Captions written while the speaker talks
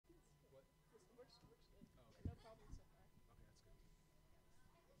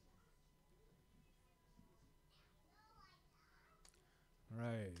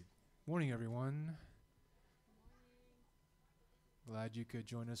Morning, everyone. Glad you could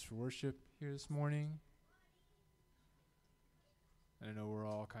join us for worship here this morning. I know we're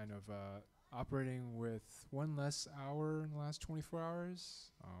all kind of operating with one less hour in the last 24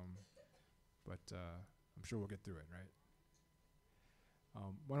 hours, but I'm sure we'll get through it, right?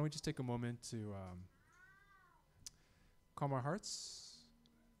 Why don't we just take a moment to calm our hearts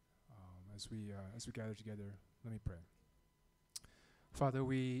as we gather together. Let me pray. Father,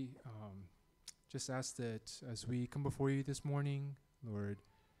 we just ask that as we come before you this morning, Lord,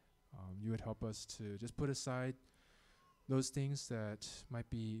 you would help us to just put aside those things that might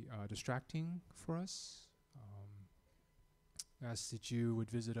be distracting for us. Ask that you would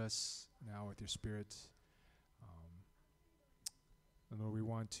visit us now with your Spirit. And Lord, we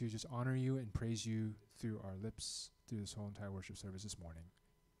want to just honor you and praise you through our lips, through this whole entire worship service this morning.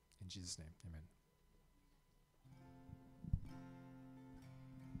 In Jesus' name, amen.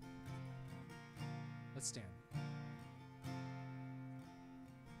 Let's stand.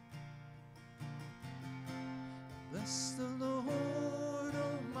 Bless the Lord,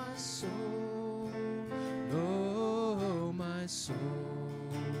 oh my soul, oh my soul.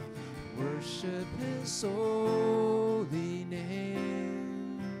 Worship his holy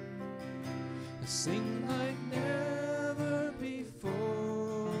name. Sing like never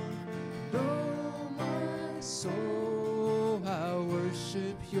before. Oh my soul, I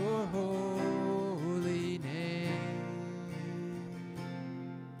worship your holy name.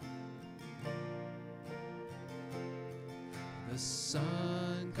 The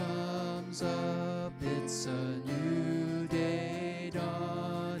sun comes up, it's a new day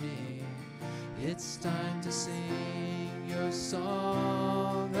dawning. It's time to sing your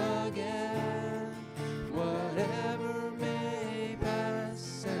song again. Whatever may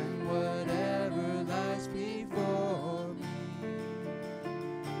pass and whatever lies before me,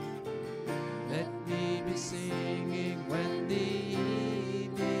 let me be singing when the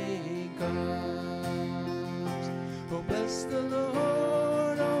evening comes. Oh, bless the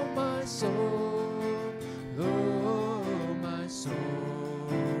Lord, oh my soul, oh my soul.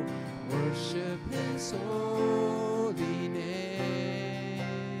 Worship his holy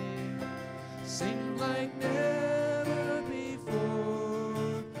name. Sing like never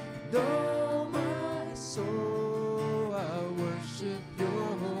before. Oh my soul, I worship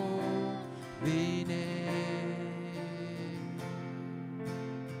your holy name.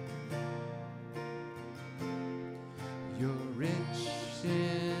 You're rich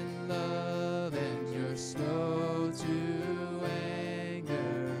in love and you're slow to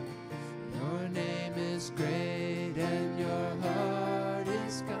anger. Your name is great and your heart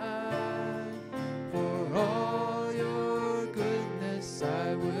is kind. For all your goodness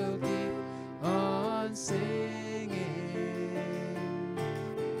I will keep on singing.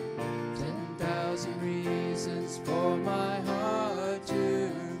 10,000 reasons for my heart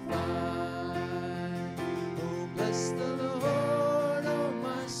to find. Oh, bless the Lord, oh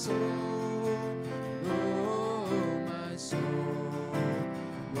my soul, oh my soul.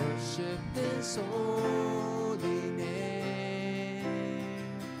 Worship his holy name.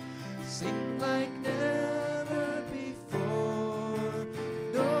 Sing like never before.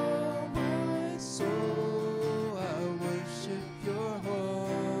 Oh my soul, I worship your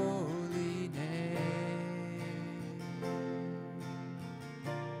holy name.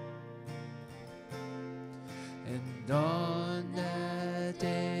 And on that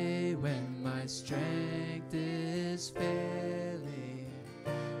day when my strength is failing,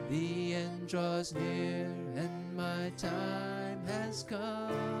 the end draws near and my time has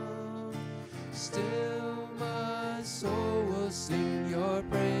come. Still my soul will sing your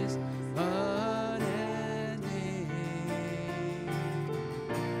praise unending.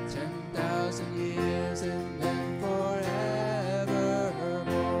 10,000 years and then forevermore.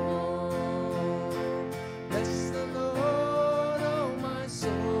 Bless the Lord, oh my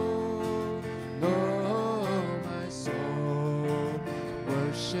soul, oh my soul.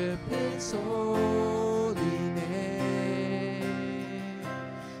 Worship his holy name.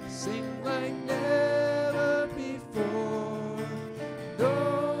 Sing like never before.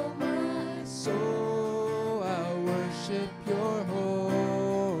 Oh my soul, I worship your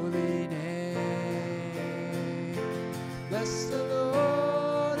holy name. Bless the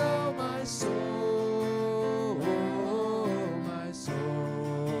Lord, oh my soul, oh my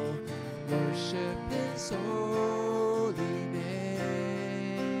soul. Worship his holy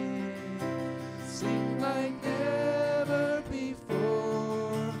name. Sing like never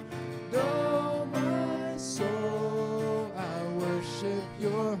before. Oh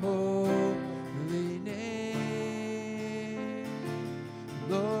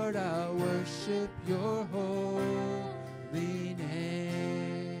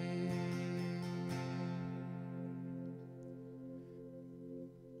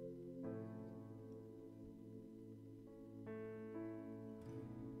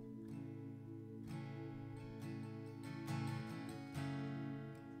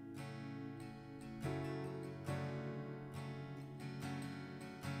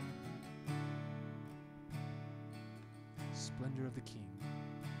Splendor of the King.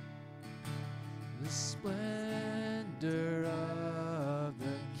 The splendor of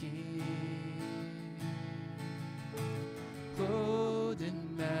the King, clothed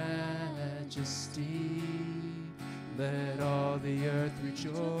in majesty, let all the earth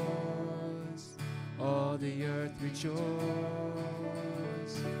rejoice, all the earth rejoice.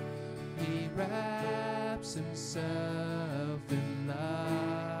 He wraps himself in light,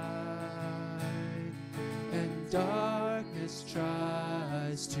 and darkness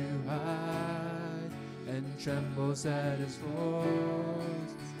tries to hide, and trembles at his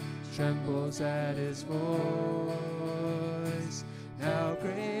voice, trembles at his voice. How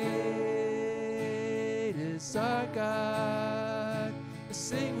great is our God!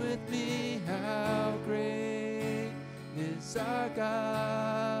 Sing with me, how great is our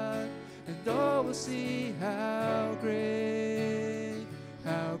God! And all will see how great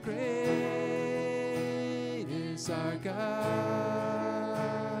is our God.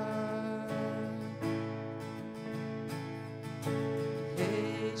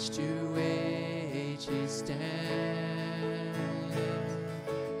 Age to age he stands,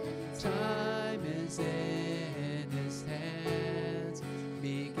 time is in his hands,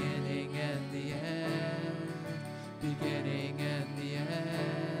 beginning and the end, beginning and the end.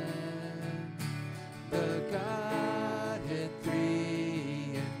 The Godhead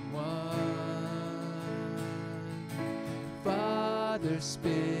three in one, Father,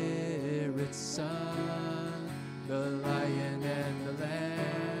 Spirit, Son, the Lion and the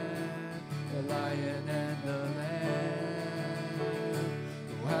Lamb, the Lion and the Lamb.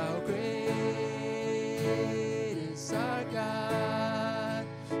 Oh, how great is our God!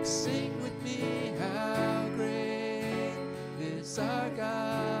 Sing with me, how great is our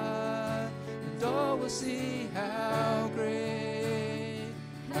God! And all will see how great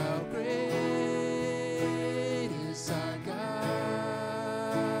is our God.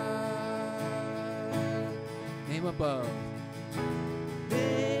 Name above.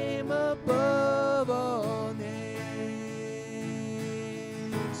 Name above all names,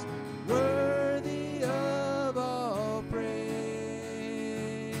 worthy of all praise.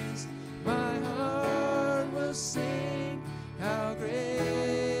 My heart will sing how great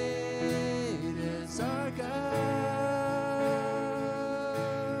is our God.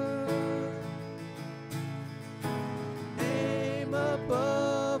 Name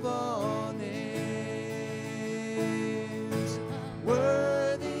above all names,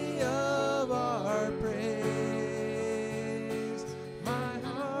 worthy of our praise. My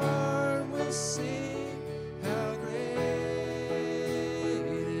heart will sing how great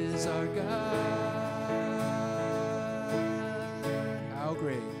is our God.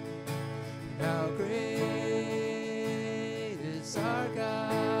 How great is our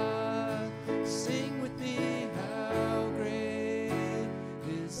God. Sing with me, how great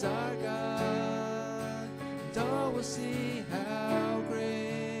is our God. And all will see how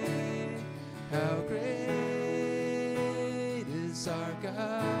great is our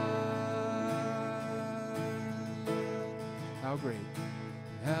God.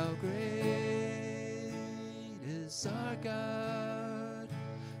 How great is our God.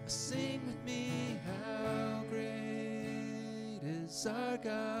 Sing with me, how great is our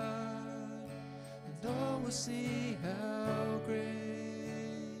God. And all will see how great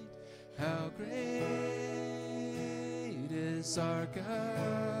is our God.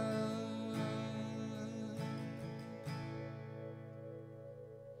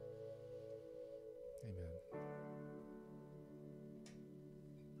 Amen.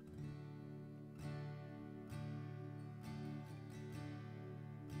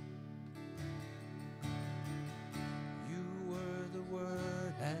 You were the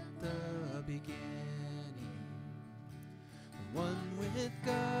Word at the beginning, one with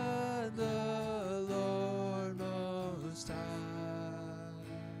God the Lord Most High.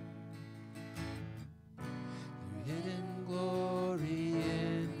 Your hidden glory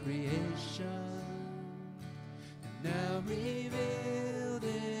in creation, now revealed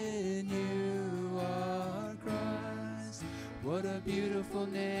in you are Christ. What a beautiful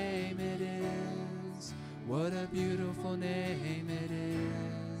name it is. What a beautiful name it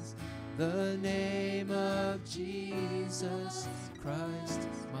is. The name of Jesus Christ,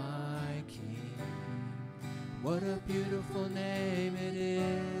 my King. What a beautiful name it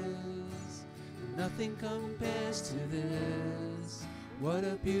is. Nothing compares to this. What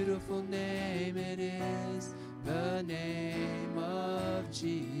a beautiful name it is. The name of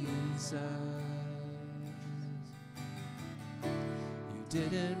Jesus. You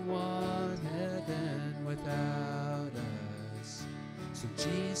didn't want heaven without us, so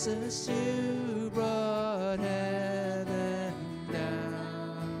Jesus, you brought heaven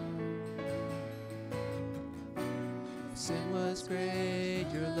sin was great,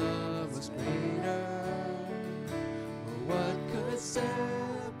 your love was greater. Oh, what could separate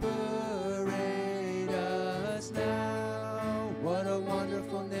us now? What a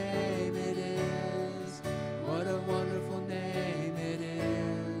wonderful name it is. What a wonderful name it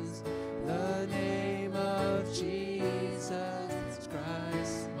is. The name of Jesus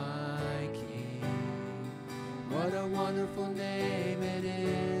Christ, my King. What a wonderful name it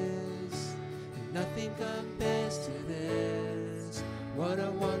is. Nothing compares to this. What a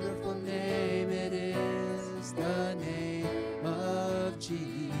wonderful name it is. The name of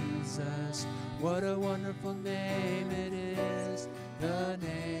Jesus. What a wonderful name it is. The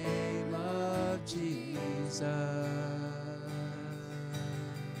name of Jesus.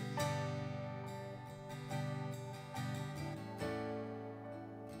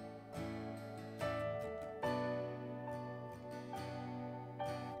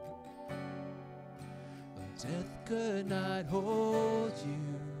 Death could not hold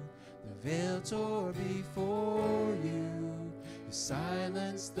you, the veil tore before you. You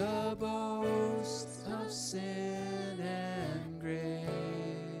silenced the boast of sin and grave.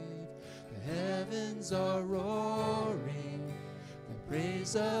 The heavens are roaring, the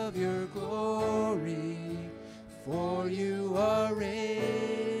praise of your glory. For you are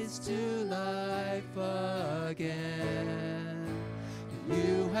raised to life again.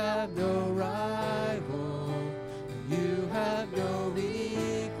 You have no rival. You have no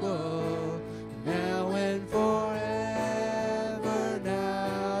equal, now and forever,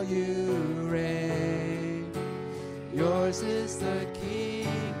 now you reign. Yours is the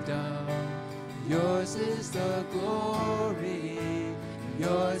kingdom, yours is the glory,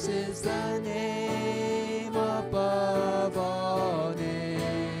 yours is the name above all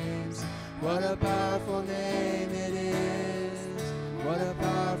names. What a powerful name it is, what a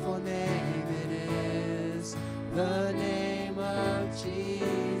powerful name it is. The name of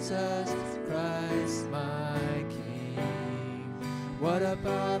Jesus Christ, my King. What a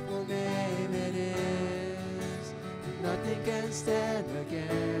powerful name it is. Nothing can stand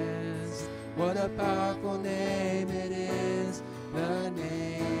against. What a powerful name it is. The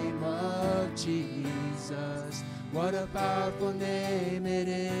name of Jesus. What a powerful name it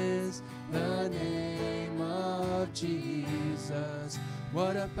is. The name of Jesus.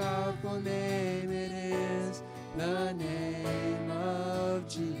 What a powerful name it is. The name of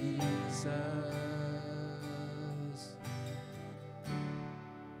Jesus.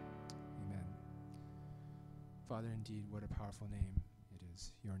 Amen. Father, indeed, what a powerful name it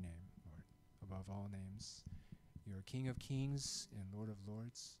is, your name, Lord, above all names. You're King of kings and Lord of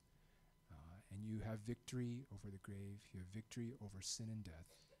lords, and you have victory over the grave. You have victory over sin and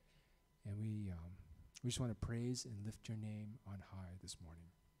death. And we just want to praise and lift your name on high this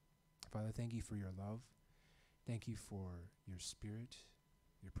morning. Father, thank you for your love. Thank you for your spirit,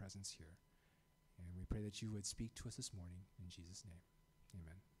 your presence here. And we pray that you would speak to us this morning in Jesus' name.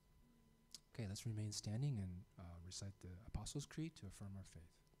 Amen. Okay, let's remain standing and recite the Apostles' Creed to affirm our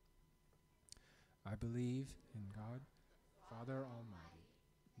faith. I believe in God, Father Almighty,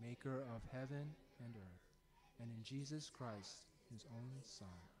 maker of heaven and earth, and in Jesus Christ, his only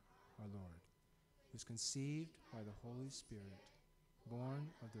Son, our Lord, who was conceived by the Holy Spirit, born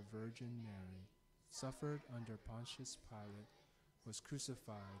of the Virgin Mary, suffered under Pontius Pilate, was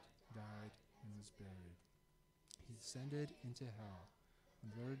crucified, died, and was buried. He descended into hell. On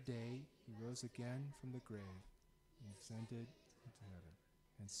the third day he rose again from the grave and ascended into heaven,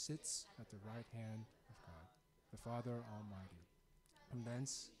 and sits at the right hand of God, the Father Almighty. From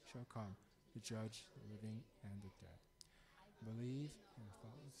thence shall come to judge the living and the dead. Believe in the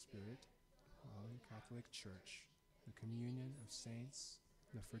Holy Spirit, the Holy Catholic Church, the communion of saints,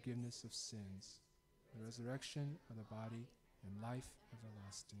 the forgiveness of sins, the resurrection of the body, and life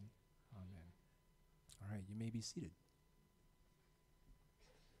everlasting. Amen. All right, you may be seated.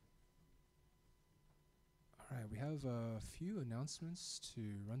 All right, we have a few announcements to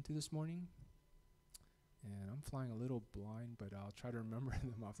run through this morning. And I'm flying a little blind, but I'll try to remember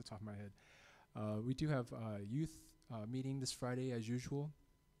them off the top of my head. We do have a youth meeting this Friday as usual.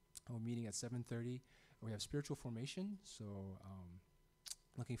 We're meeting at 7:30. We have spiritual formation, so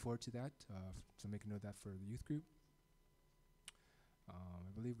looking forward to that. So make a note of that for the youth group.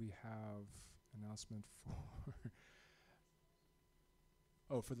 I believe we have announcement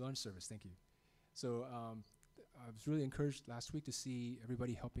for the lunch service. Thank you. So I was really encouraged last week to see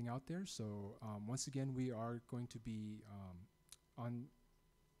everybody helping out there. So once again, we are going to be on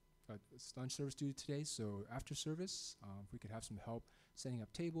lunch service duty today. So after service, if we could have some help setting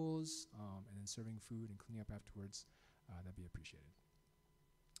up tables and then serving food and cleaning up afterwards, that'd be appreciated.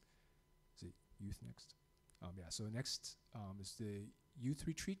 So youth next. Yeah, so next is the youth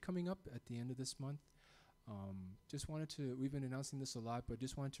retreat coming up at the end of this month. Just wanted to, we've been announcing this a lot, but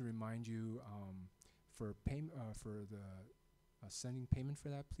just wanted to remind you for sending payment for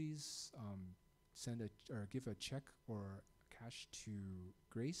that, please send or give a check or cash to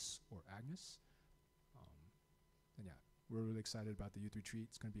Grace or Agnes. And yeah, we're really excited about the youth retreat.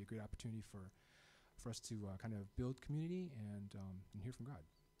 It's going to be a great opportunity for us to kind of build community and hear from God.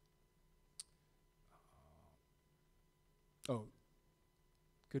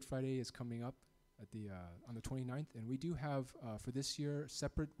 Good Friday is coming up at on the 29th, and we do have for this year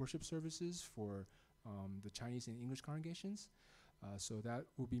separate worship services for the Chinese and English congregations. So that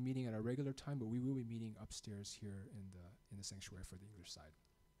will be meeting at our regular time, but we will be meeting upstairs here in the sanctuary for the English side.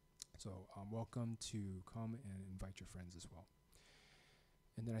 So welcome to come and invite your friends as well.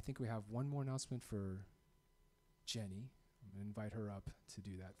 And then I think we have one more announcement for Jenny. I'm going to invite her up to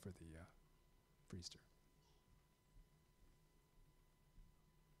do that for Easter.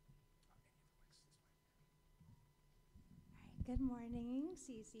 Good morning,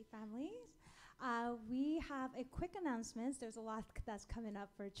 CEC families. We have a quick announcement. There's a lot that's coming up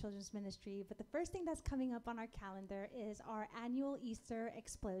for children's ministry, but the first thing that's coming up on our calendar is our annual Easter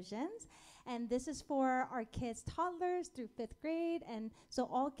explosions. And this is for our kids, toddlers through 5th grade. And so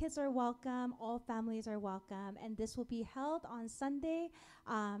all kids are welcome, all families are welcome. And this will be held on Sunday,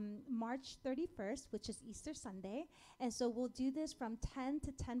 March 31st, which is Easter Sunday. And so we'll do this from 10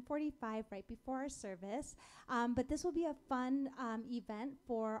 to 10:45 right before our service. But this will be a fun event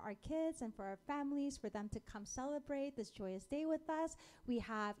for our kids and for our families, for them to come celebrate this joyous day with us. We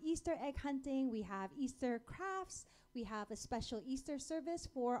have Easter egg hunting, we have Easter crafts, we have a special Easter service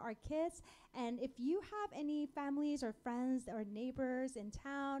for our kids. And if you have any families or friends or neighbors in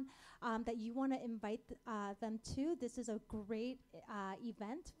town that you want to invite them to, this is a great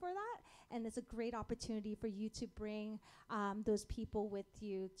event for that. And it's a great opportunity for you to bring those people with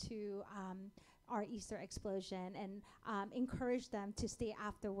you to our Easter explosion, and encourage them to stay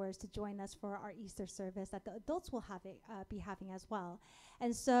afterwards to join us for our Easter service that the adults will be having as well.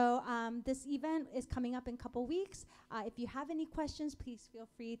 And so this event is coming up in a couple weeks. If you have any questions, please feel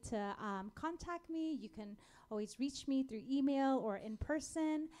free to contact me. You can always reach me through email or in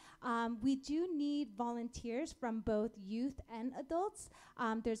person. We do need volunteers from both youth and adults.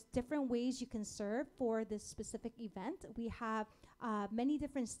 There's different ways you can serve for this specific event. We have many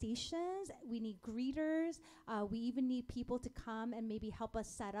different stations. We need greeters. We even need people to come and maybe help us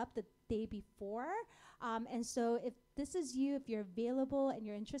set up the day before. And so if this is you, if you're available and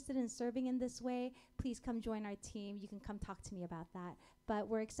you're interested in serving in this way, please come join our team. You can come talk to me about that. But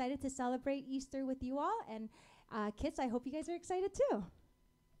we're excited to celebrate Easter with you all. And kids, I hope you guys are excited too.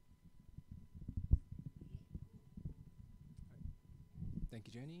 Thank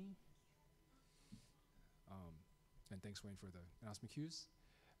you, Jenny. And thanks, Wayne, for the announcement cues.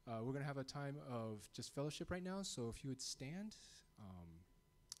 We're going to have a time of just fellowship right now. So if you would stand,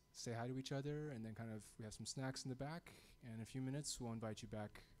 say hi to each other, and then we have some snacks in the back. And in a few minutes, we'll invite you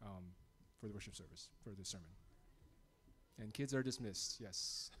back for the worship service, for the sermon. And kids are dismissed,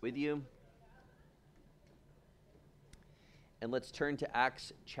 yes. With you. And let's turn to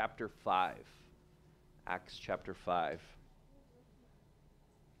Acts chapter 5. Acts chapter 5.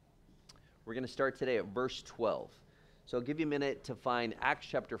 We're going to start today at verse 12. So I'll give you a minute to find Acts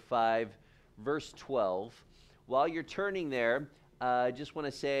chapter 5, verse 12. While you're turning there, I just want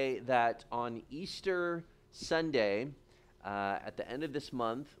to say that on Easter Sunday, at the end of this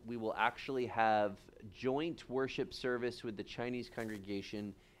month, we will actually have joint worship service with the Chinese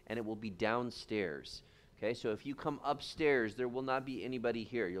congregation, and it will be downstairs. Okay, so if you come upstairs, there will not be anybody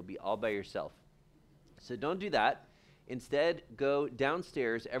here. You'll be all by yourself. So don't do that. Instead, go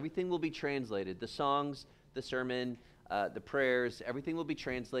downstairs. Everything will be translated. The songs, the sermon, the prayers, everything will be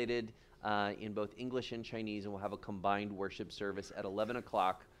translated in both English and Chinese, and we'll have a combined worship service at 11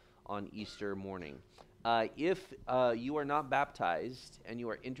 o'clock on Easter morning. If you are not baptized and you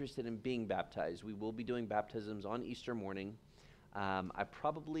are interested in being baptized, we will be doing baptisms on Easter morning. I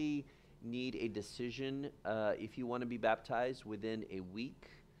probably need a decision if you want to be baptized within a week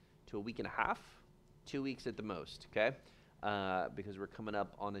to a week and a half, 2 weeks at the most, okay? Because we're coming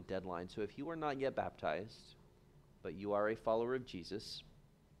up on a deadline. So if you are not yet baptized, but you are a follower of Jesus,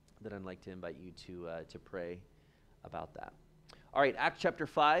 then I'd like to invite you to pray about that. All right, Acts chapter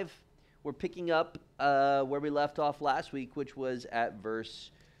 5. We're picking up where we left off last week, which was at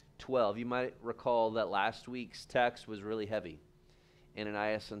verse 12. You might recall that last week's text was really heavy.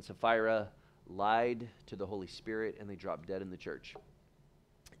 Ananias and Sapphira lied to the Holy Spirit, and they dropped dead in the church.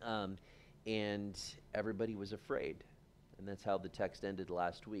 And everybody was afraid. And that's how the text ended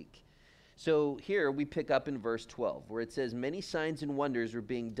last week. So here we pick up in verse 12, where it says, "Many signs and wonders were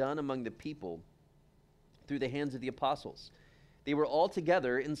being done among the people through the hands of the apostles. They were all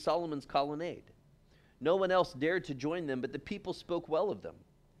together in Solomon's colonnade. No one else dared to join them, but the people spoke well of them.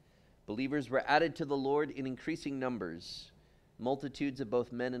 Believers were added to the Lord in increasing numbers, multitudes of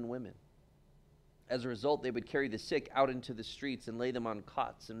both men and women. As a result, they would carry the sick out into the streets and lay them on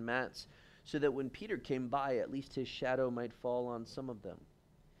cots and mats, so that when Peter came by, at least his shadow might fall on some of them.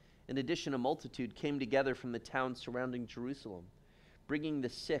 In addition, a multitude came together from the towns surrounding Jerusalem, bringing the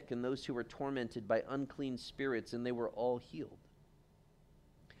sick and those who were tormented by unclean spirits, and they were all healed.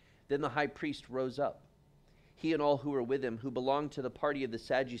 Then the high priest rose up. He and all who were with him, who belonged to the party of the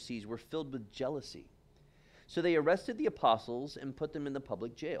Sadducees, were filled with jealousy. So they arrested the apostles and put them in the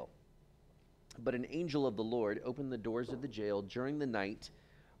public jail. But an angel of the Lord opened the doors of the jail during the night,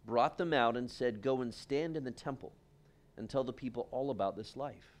 brought them out, and said, 'Go and stand in the temple and tell the people all about this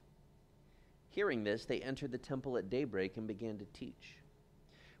life.' Hearing this, they entered the temple at daybreak and began to teach.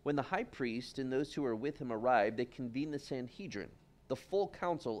 When the high priest and those who were with him arrived, they convened the Sanhedrin, the full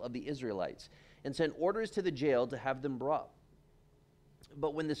council of the Israelites, and sent orders to the jail to have them brought.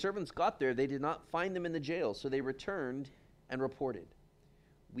 But when the servants got there, they did not find them in the jail, so they returned and reported,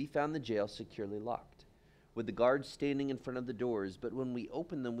 'We found the jail securely locked, with the guards standing in front of the doors, but when we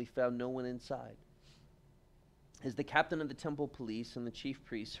opened them, we found no one inside.' As the captain of the temple police and the chief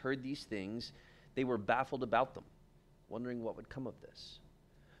priests heard these things, they were baffled about them, wondering what would come of this.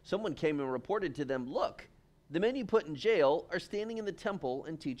 Someone came and reported to them, 'Look, the men you put in jail are standing in the temple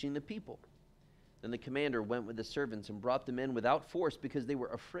and teaching the people.' Then the commander went with the servants and brought them in without force, because they were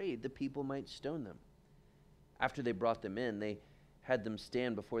afraid the people might stone them. After they brought them in, they had them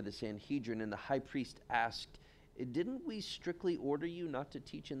stand before the Sanhedrin, and the high priest asked, 'Didn't we strictly order you not to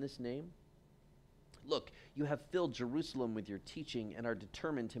teach in this name? Look, you have filled Jerusalem with your teaching and are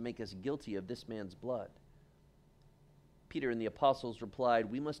determined to make us guilty of this man's blood.' Peter and the apostles replied,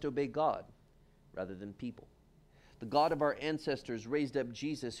 'We must obey God rather than people. The God of our ancestors raised up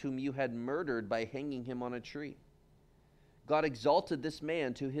Jesus, whom you had murdered by hanging him on a tree. God exalted this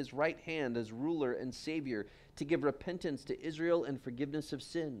man to his right hand as ruler and savior, to give repentance to Israel and forgiveness of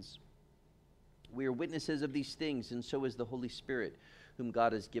sins. We are witnesses of these things, and so is the Holy Spirit, whom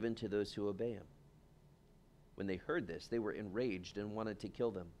God has given to those who obey him.' When they heard this, they were enraged and wanted to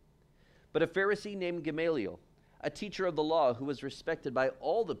kill them. But a Pharisee named Gamaliel, a teacher of the law who was respected by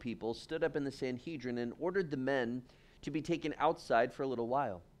all the people, stood up in the Sanhedrin and ordered the men to be taken outside for a little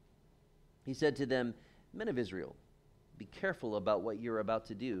while. He said to them, 'Men of Israel, be careful about what you're about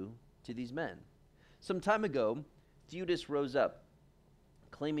to do to these men. Some time ago, Judas rose up,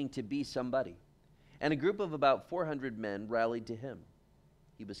 claiming to be somebody, and a group of about 400 men rallied to him.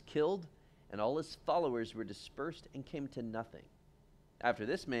 He was killed, and all his followers were dispersed and came to nothing. After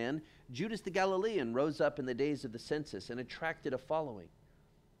this man, Judas the Galilean rose up in the days of the census and attracted a following.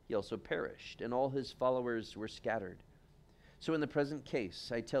 He also perished, and all his followers were scattered. So in the present case,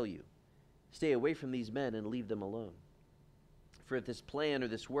 I tell you, stay away from these men and leave them alone. For if this plan or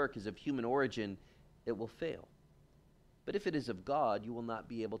this work is of human origin, it will fail. But if it is of God, you will not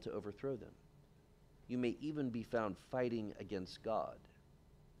be able to overthrow them. You may even be found fighting against God.'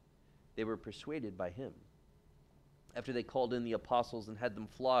 They were persuaded by him. After they called in the apostles and had them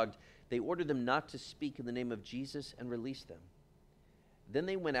flogged, they ordered them not to speak in the name of Jesus and released them. Then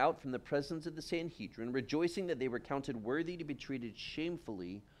they went out from the presence of the Sanhedrin, rejoicing that they were counted worthy to be treated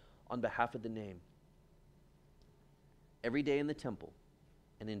shamefully on behalf of the name. Every day in the temple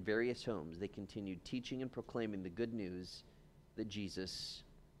and in various homes, they continued teaching and proclaiming the good news that Jesus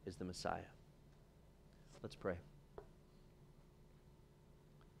is the Messiah." Let's pray.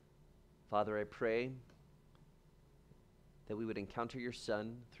 Father, I pray that we would encounter your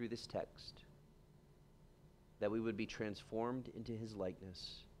Son through this text, that we would be transformed into his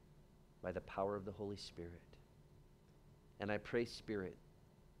likeness by the power of the Holy Spirit. And I pray, Spirit,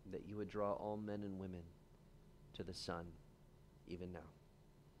 that you would draw all men and women to the Son, even now.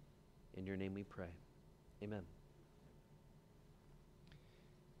 In your name we pray. Amen.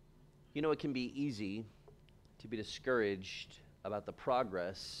 You know, it can be easy to be discouraged about the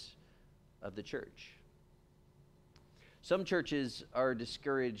progress of the church. Some churches are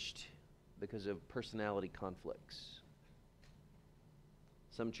discouraged because of personality conflicts.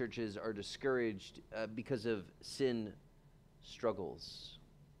 Some churches are discouraged because of sin struggles,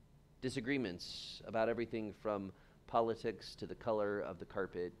 disagreements about everything from politics to the color of the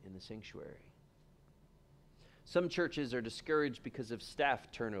carpet in the sanctuary. Some churches are discouraged because of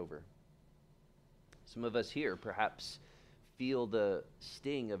staff turnover. Some of us here perhaps feel the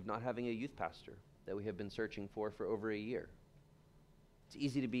sting of not having a youth pastor that we have been searching for over a year. It's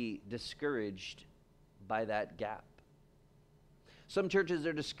easy to be discouraged by that gap. Some churches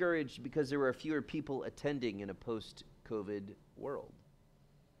are discouraged because there are fewer people attending in a post-COVID world.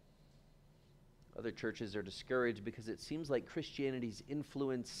 Other churches are discouraged because it seems like Christianity's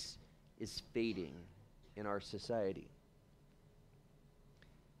influence is fading in our society.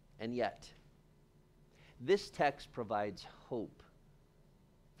 And yet, this text provides hope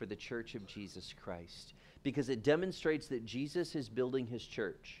for the Church of Jesus Christ because it demonstrates that Jesus is building his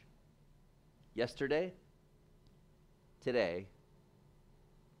church. Yesterday, today,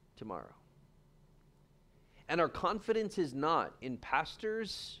 tomorrow. And our confidence is not in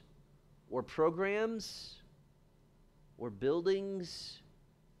pastors or programs or buildings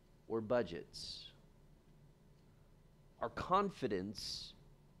or budgets. Our confidence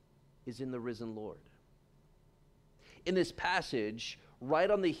is in the risen Lord. In this passage, right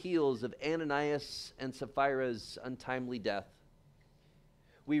on the heels of Ananias and Sapphira's untimely death,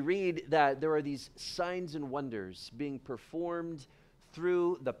 we read that there are these signs and wonders being performed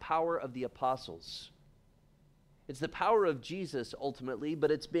through the power of the apostles. It's the power of Jesus ultimately,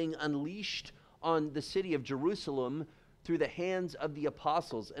 but it's being unleashed on the city of Jerusalem through the hands of the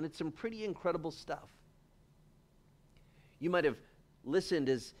apostles, and it's some pretty incredible stuff. You might have listened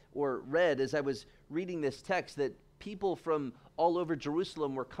or read as I was reading this text that people from all over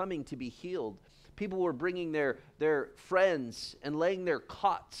Jerusalem were coming to be healed. People were bringing their friends and laying their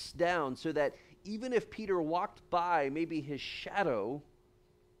cots down so that even if Peter walked by, maybe his shadow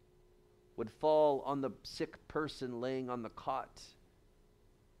would fall on the sick person laying on the cot,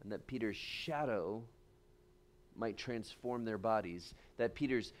 and that Peter's shadow might transform their bodies, that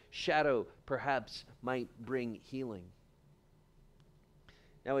Peter's shadow perhaps might bring healing.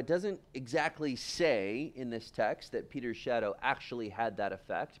 Now, it doesn't exactly say in this text that Peter's shadow actually had that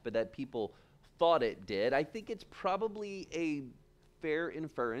effect, but that people thought it did. I think it's probably a fair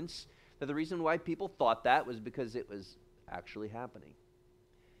inference that the reason why people thought that was because it was actually happening.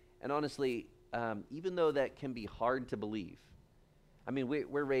 And honestly, even though that can be hard to believe, I mean,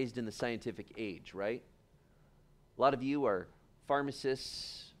 we're raised in the scientific age, right? A lot of you are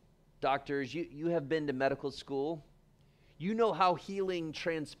pharmacists, doctors. You have been to medical school. You know how healing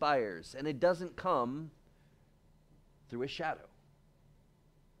transpires, and it doesn't come through a shadow.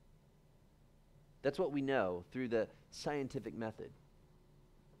 That's what we know through the scientific method.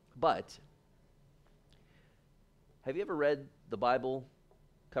 But have you ever read the Bible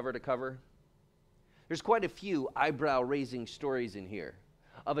cover to cover? There's quite a few eyebrow-raising stories in here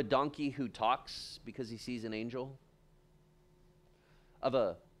of a donkey who talks because he sees an angel, of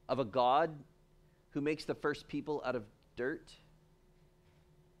a God who makes the first people out of dirt,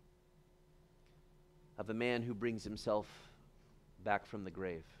 of a man who brings himself back from the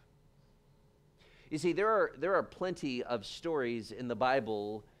grave. You see, there are plenty of stories in the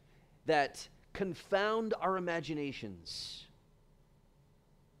Bible that confound our imaginations.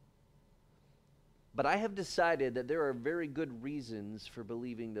 But I have decided that there are very good reasons for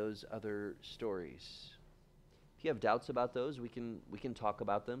believing those other stories. If you have doubts about those, we can talk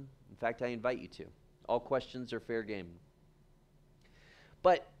about them. In fact, I invite you to. All questions are fair game.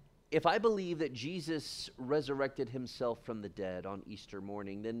 But if I believe that Jesus resurrected himself from the dead on Easter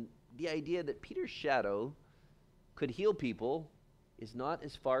morning, then the idea that Peter's shadow could heal people is not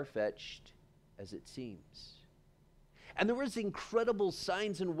as far-fetched as it seems. And there was incredible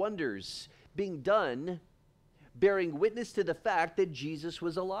signs and wonders being done, bearing witness to the fact that Jesus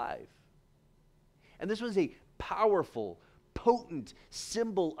was alive. And this was a powerful, potent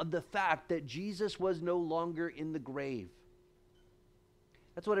symbol of the fact that Jesus was no longer in the grave.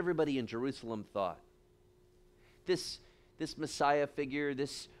 That's what everybody in Jerusalem thought. This Messiah figure,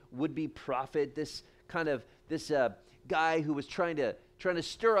 this would-be prophet, this guy who was trying to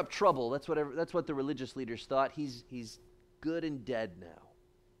stir up trouble. That's what the religious leaders thought. He's good and dead now.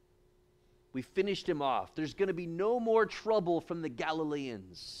 We finished him off. There's going to be no more trouble from the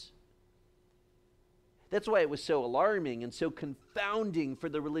Galileans. That's why it was so alarming and so confounding for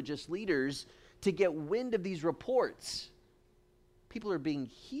the religious leaders to get wind of these reports. People are being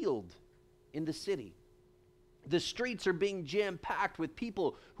healed in the city. The streets are being jam-packed with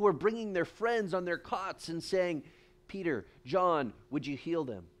people who are bringing their friends on their cots and saying, Peter, John, would you heal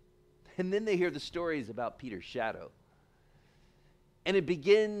them? And then they hear the stories about Peter's shadow. And it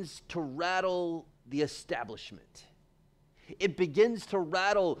begins to rattle the establishment. It begins to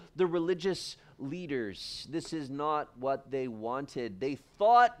rattle the religious leaders. This is not what they wanted. They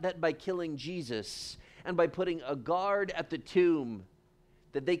thought that by killing Jesus and by putting a guard at the tomb,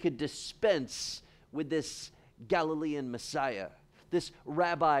 that they could dispense with this Galilean Messiah, this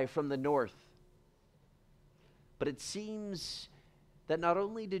rabbi from the north. But it seems that not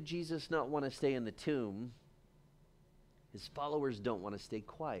only did Jesus not want to stay in the tomb, his followers don't want to stay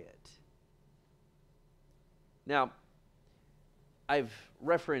quiet. Now, I've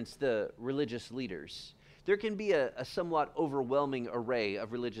referenced the religious leaders. There can be a somewhat overwhelming array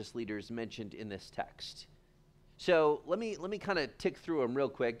of religious leaders mentioned in this text. So let me kind of tick through them real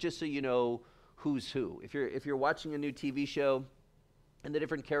quick, just so you know who's who. If you're watching a new TV show and the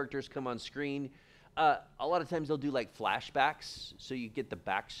different characters come on screen, a lot of times they'll do like flashbacks, so you get the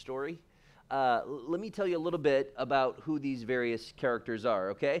backstory. Let me tell you a little bit about who these various characters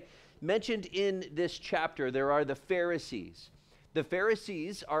are, okay? Mentioned in this chapter, there are the Pharisees. The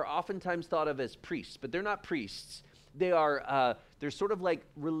Pharisees are oftentimes thought of as priests, but they're not priests. They're sort of like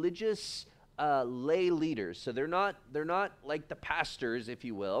religious lay leaders. So they're not like the pastors, if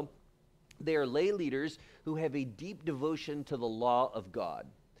you will. They are lay leaders who have a deep devotion to the law of God.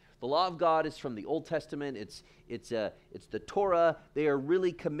 The law of God is from the Old Testament. It's the Torah. They are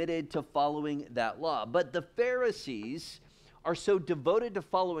really committed to following that law. But the Pharisees are so devoted to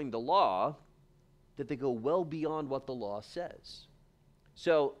following the law that they go well beyond what the law says.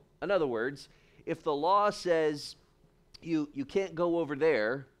 So, in other words, if the law says you can't go over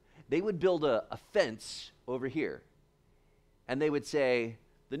there, they would build a fence over here. And they would say,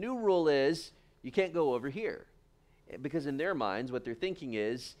 the new rule is you can't go over here. Because in their minds, what they're thinking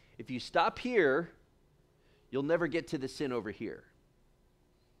is, if you stop here, you'll never get to the sin over here.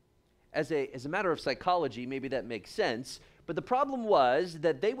 As a matter of psychology, maybe that makes sense. But the problem was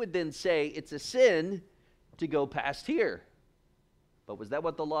that they would then say it's a sin to go past here. But was that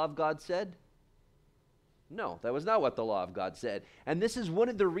what the law of God said? No, that was not what the law of God said. And this is one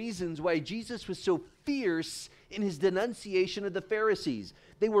of the reasons why Jesus was so fierce in his denunciation of the Pharisees.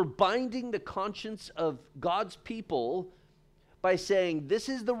 They were binding the conscience of God's people by saying, this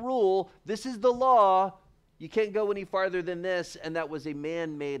is the rule, this is the law, you can't go any farther than this, and that was a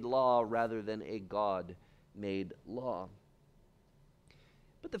man-made law rather than a God-made law.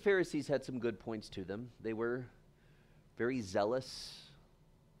 But the Pharisees had some good points to them. They were very zealous,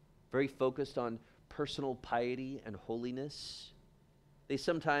 very focused on personal piety and holiness. They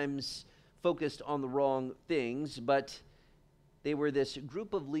sometimes focused on the wrong things, but they were this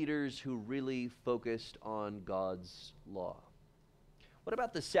group of leaders who really focused on God's law. What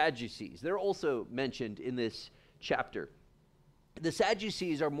about the Sadducees? They're also mentioned in this chapter. The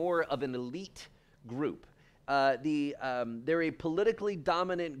Sadducees are more of an elite group. They're a politically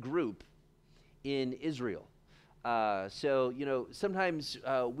dominant group in Israel. So, sometimes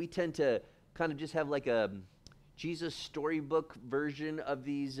we tend to kind of just have like a Jesus storybook version of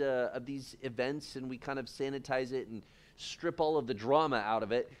these events, and we kind of sanitize it and strip all of the drama out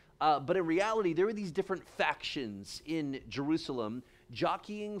of it. But in reality, there were these different factions in Jerusalem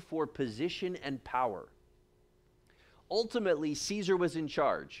jockeying for position and power. Ultimately, Caesar was in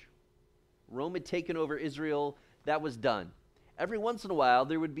charge. Rome had taken over Israel. That was done. Every once in a while,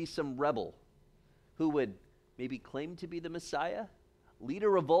 there would be some rebel who would maybe claim to be the Messiah, lead a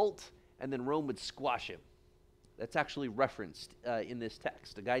revolt, and then Rome would squash him. That's actually referenced in this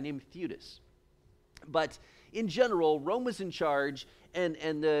text, a guy named Theudas. But in general, Rome was in charge, and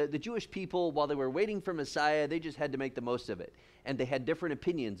the Jewish people, while they were waiting for Messiah, they just had to make the most of it. And they had different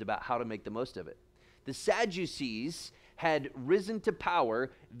opinions about how to make the most of it. The Sadducees had risen to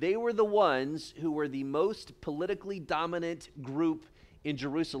power. They were the ones who were the most politically dominant group in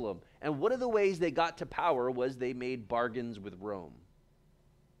Jerusalem. And one of the ways they got to power was they made bargains with Rome.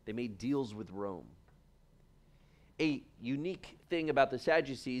 They made deals with Rome. A unique thing about the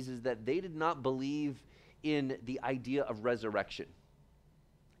Sadducees is that they did not believe in the idea of resurrection.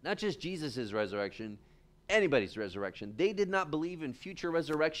 Not just Jesus' resurrection, anybody's resurrection. They did not believe in future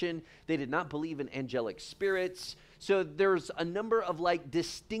resurrection. They did not believe in angelic spirits. So there's a number of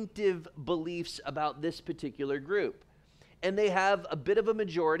distinctive beliefs about this particular group. And they have a bit of a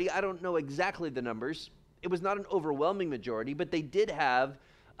majority. I don't know exactly the numbers. It was not an overwhelming majority, but they did have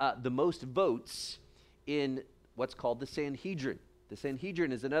the most votes in what's called the Sanhedrin. The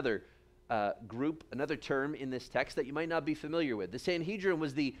Sanhedrin is another group, another term in this text that you might not be familiar with. The Sanhedrin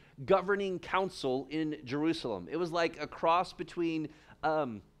was the governing council in Jerusalem. It was like a cross between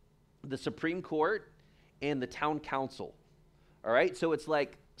the Supreme Court and the town council. All right, so it's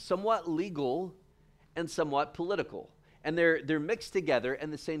like somewhat legal and somewhat political. And they're mixed together,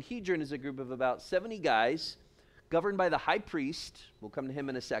 and the Sanhedrin is a group of about 70 guys governed by the high priest. We'll come to him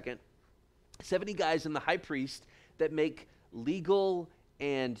in a second. 70 guys and the high priest that make legal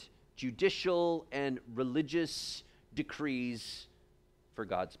and judicial and religious decrees for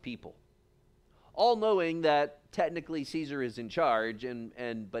God's people. All knowing that technically Caesar is in charge,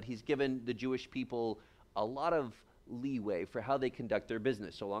 but he's given the Jewish people a lot of leeway for how they conduct their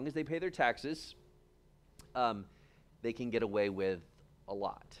business. So long as they pay their taxes, they can get away with a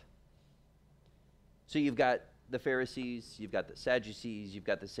lot. So you've got the Pharisees, you've got the Sadducees, you've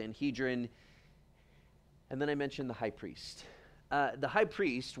got the Sanhedrin, and then I mentioned the high priest. The high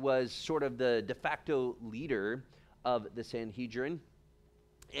priest was sort of the de facto leader of the Sanhedrin,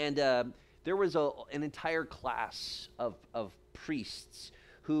 and there was an entire class of priests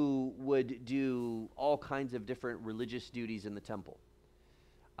who would do all kinds of different religious duties in the temple.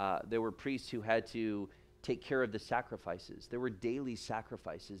 There were priests who had to take care of the sacrifices. There were daily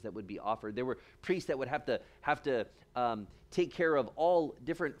sacrifices that would be offered. There were priests that would have to take care of all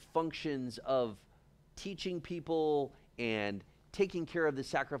different functions of teaching people and taking care of the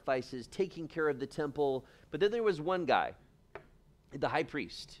sacrifices, taking care of the temple. But then there was one guy, the high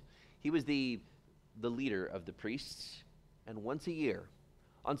priest. He was the leader of the priests, and once a year,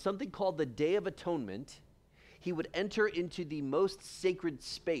 on something called the Day of Atonement, he would enter into the most sacred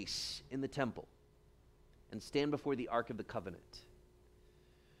space in the temple and stand before the Ark of the Covenant.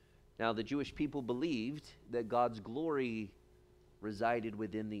 Now, the Jewish people believed that God's glory resided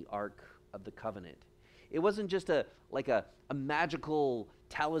within the Ark of the Covenant. It wasn't just a magical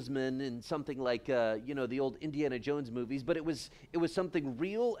talisman and something like the old Indiana Jones movies, but it was something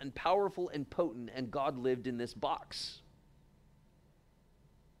real and powerful and potent, and God lived in this box.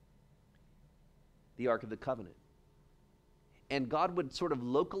 The Ark of the Covenant. And God would sort of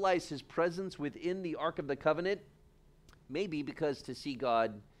localize his presence within the Ark of the Covenant, maybe because to see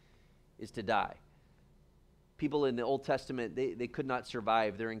God is to die. People in the Old Testament, they could not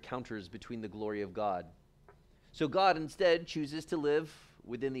survive their encounters between the glory of God. So God instead chooses to live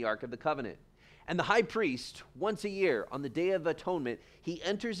within the Ark of the Covenant. And the high priest, once a year, on the Day of Atonement, he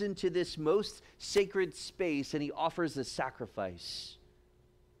enters into this most sacred space and he offers a sacrifice.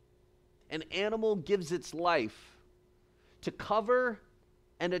 An animal gives its life to cover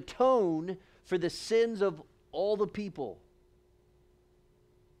and atone for the sins of all the people.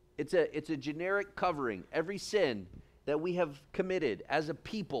 It's a generic covering. Every sin that we have committed as a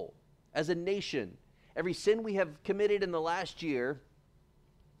people, as a nation, every sin we have committed in the last year,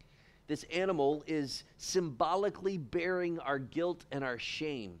 this animal is symbolically bearing our guilt and our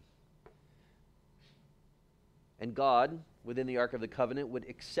shame. And God, within the Ark of the Covenant, would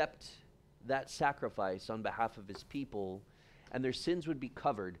accept that sacrifice on behalf of his people, and their sins would be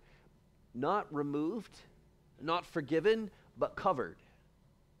covered. Not removed, not forgiven, but covered.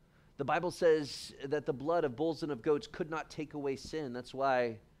 The Bible says that the blood of bulls and of goats could not take away sin. That's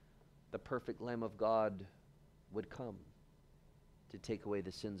why the perfect Lamb of God would come to take away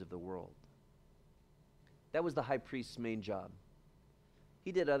the sins of the world. That was the high priest's main job.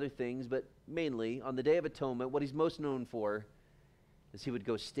 He did other things, but mainly on the Day of Atonement, what he's most known for is he would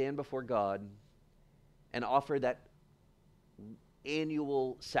go stand before God and offer that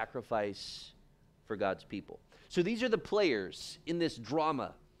annual sacrifice for God's people. So these are the players in this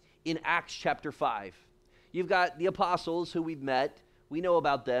drama in Acts chapter 5. You've got the apostles who we've met. We know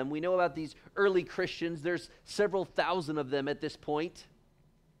about them. We know about these early Christians. There's several thousand of them at this point.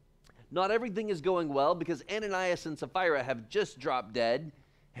 Not everything is going well because Ananias and Sapphira have just dropped dead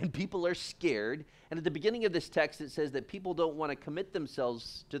and people are scared. And at the beginning of this text, it says that people don't want to commit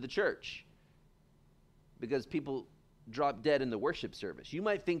themselves to the church because people drop dead in the worship service. You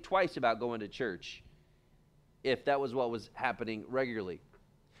might think twice about going to church if that was what was happening regularly.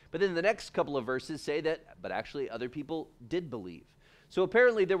 But then the next couple of verses say that, but actually other people did believe. So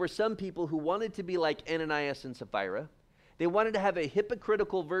apparently there were some people who wanted to be like Ananias and Sapphira. They wanted to have a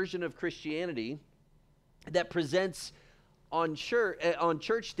hypocritical version of Christianity that presents on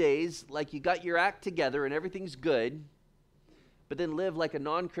church days like you got your act together and everything's good, but then live like a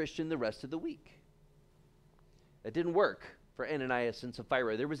non-Christian the rest of the week. That didn't work for Ananias and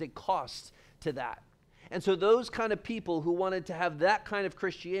Sapphira. There was a cost to that. And so those kind of people who wanted to have that kind of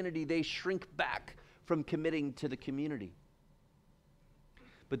Christianity, they shrink back from committing to the community.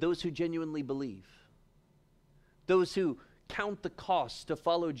 But those who genuinely believe, those who count the cost to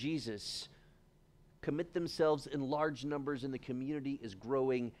follow Jesus, commit themselves in large numbers, and the community is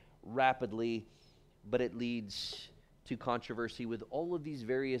growing rapidly, but it leads to controversy with all of these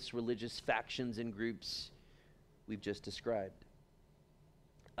various religious factions and groups we've just described.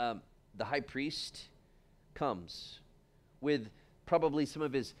 The high priest comes with probably some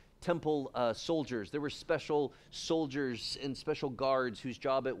of his temple soldiers. There were special soldiers and special guards whose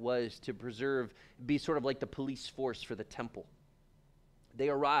job it was to be sort of like the police force for the temple. They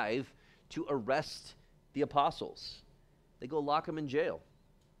arrive to arrest the apostles. They go lock them in jail.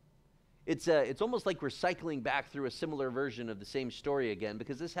 It's almost like we're cycling back through a similar version of the same story again,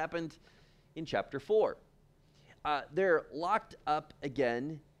 because this happened in chapter 4. they're locked up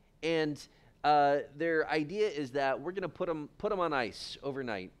again, and their idea is that we're going to put them on ice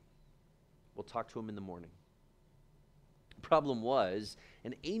overnight. We'll talk to them in the morning. Problem was,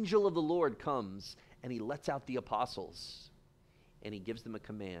 an angel of the Lord comes, and he lets out the apostles, and he gives them a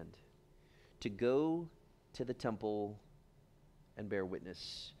command to go to the temple and bear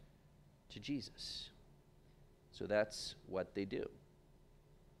witness to Jesus. So that's what they do.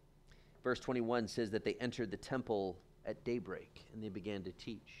 Verse 21 says that they entered the temple at daybreak, and they began to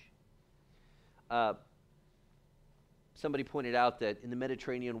teach. Somebody pointed out that in the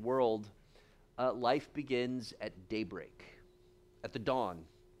Mediterranean world, life begins at daybreak, at the dawn.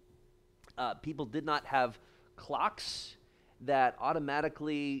 People did not have clocks that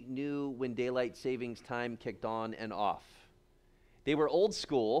automatically knew when daylight savings time kicked on and off. They were old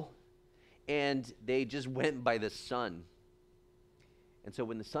school, and they just went by the sun. And so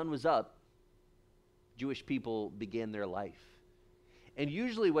when the sun was up, Jewish people began their life. And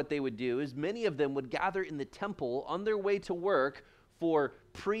usually what they would do is many of them would gather in the temple on their way to work for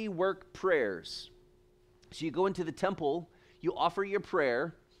pre-work prayers. So you go into the temple, you offer your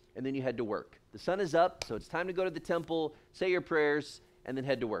prayer, and then you head to work. The sun is up, so it's time to go to the temple, say your prayers, and then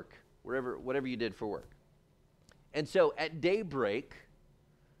head to work, whatever you did for work. And so at daybreak,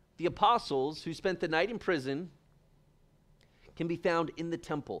 the apostles who spent the night in prison can be found in the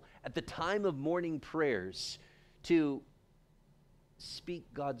temple at the time of morning prayers to speak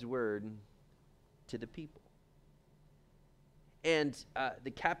God's word to the people. And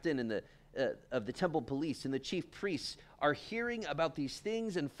the captain and of the temple police and the chief priests are hearing about these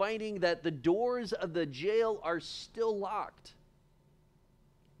things and finding that the doors of the jail are still locked.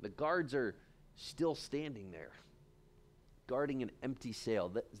 The guards are still standing there, guarding an empty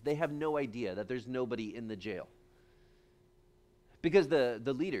cell. They have no idea that there's nobody in the jail. Because the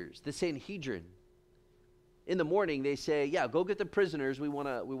leaders, the Sanhedrin, in the morning they say, yeah, go get the prisoners. We want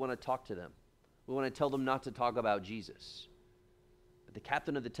to talk to them. We want to tell them not to talk about Jesus. But the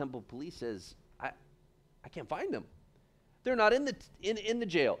captain of the temple police says, I can't find them. They're not in the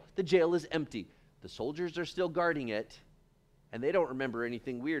jail. The jail is empty. The soldiers are still guarding it, and they don't remember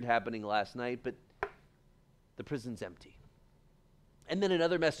anything weird happening last night, but the prison's empty. And then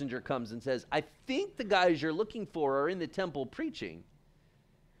another messenger comes and says, I think the guys you're looking for are in the temple preaching,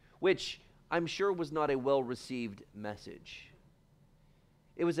 which I'm sure was not a well-received message.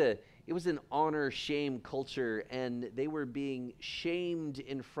 It was an honor-shame culture, and they were being shamed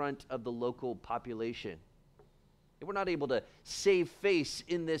in front of the local population. They were not able to save face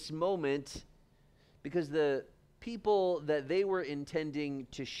in this moment because the people that they were intending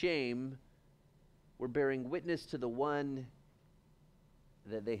to shame were bearing witness to the one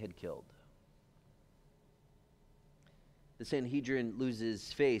that they had killed. The Sanhedrin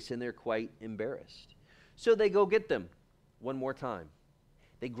loses face, and they're quite embarrassed. So they go get them one more time.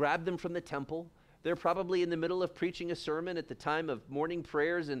 They grab them from the temple. They're probably in the middle of preaching a sermon at the time of morning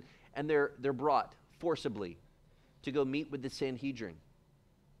prayers, and they're brought forcibly to go meet with the Sanhedrin.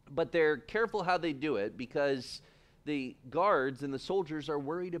 But they're careful how they do it because the guards and the soldiers are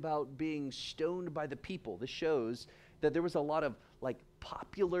worried about being stoned by the people. This shows that there was a lot of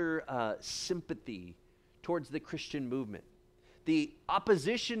popular sympathy towards the Christian movement. The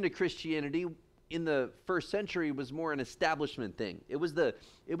opposition to Christianity in the first century was more an establishment thing. It was the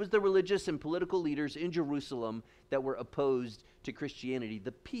religious and political leaders in Jerusalem that were opposed to Christianity.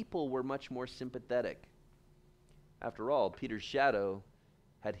 The people were much more sympathetic. After all, Peter's shadow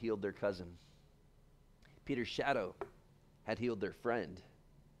had healed their cousin. Peter's shadow had healed their friend.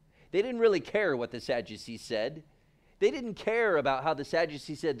 They didn't really care what the Sadducees said. They didn't care about how the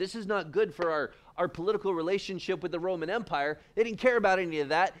Sadducees said, this is not good for our political relationship with the Roman Empire. They didn't care about any of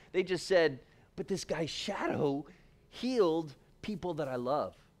that. They just said, but this guy's shadow healed people that I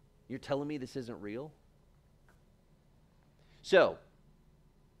love. You're telling me this isn't real? So,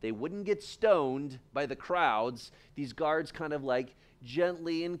 they wouldn't get stoned by the crowds. These guards kind of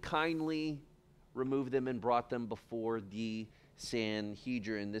gently and kindly removed them and brought them before the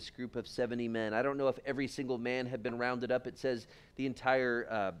Sanhedrin, this group of 70 men. I don't know if every single man had been rounded up. It says the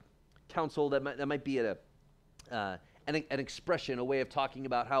entire council. That might be an expression, a way of talking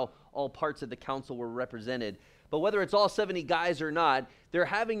about how all parts of the council were represented. But whether it's all 70 guys or not, they're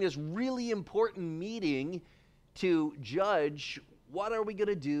having this really important meeting to judge what are we going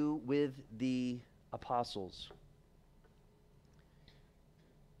to do with the apostles.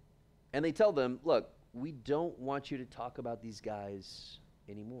 And they tell them, look, we don't want you to talk about these guys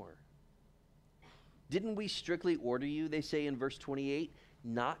anymore. Didn't we strictly order you, they say in verse 28,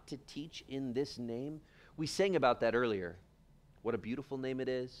 not to teach in this name? We sang about that earlier. What a beautiful name it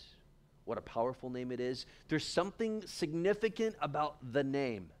is. what a powerful name it is. There's something significant about the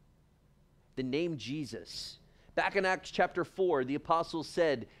name Jesus. Back in Acts chapter 4, the apostles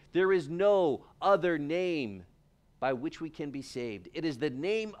said, there is no other name by which we can be saved. It is the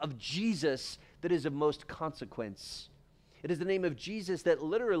name of Jesus that is of most consequence. It is the name of Jesus that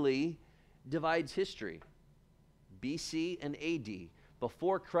literally divides history. BC and AD,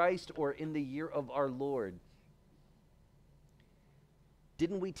 before Christ or in the year of our Lord.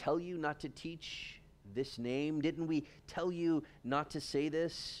 Didn't we tell you not to teach this name? Didn't we tell you not to say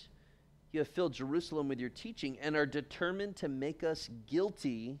this? You have filled Jerusalem with your teaching and are determined to make us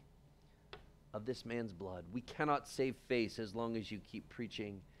guilty of this man's blood. We cannot save face as long as you keep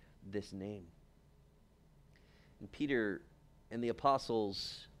preaching this name. And Peter and the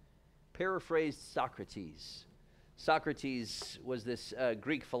apostles paraphrased Socrates. Socrates was this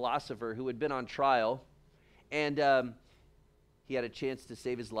Greek philosopher who had been on trial, and he had a chance to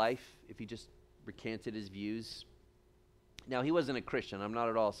save his life if he just recanted his views. Now, he wasn't a Christian. I'm not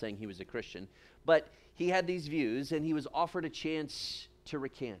at all saying he was a Christian. But he had these views, and he was offered a chance to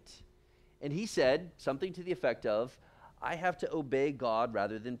recant. And he said something to the effect of, I have to obey God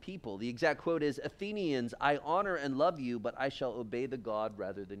rather than people. The exact quote is, Athenians, I honor and love you, but I shall obey the God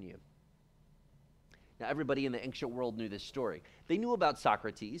rather than you. Now, everybody in the ancient world knew this story. They knew about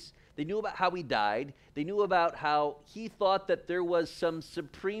Socrates. They knew about how he died. They knew about how he thought that there was some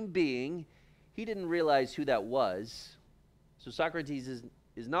supreme being. He didn't realize who that was. So Socrates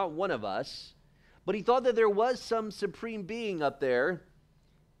is not one of us, but he thought that there was some supreme being up there,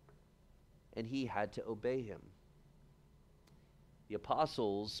 and he had to obey him. The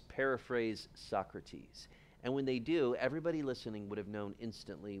apostles paraphrase Socrates, and when they do, everybody listening would have known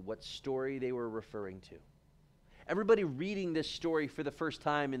instantly what story they were referring to. Everybody reading this story for the first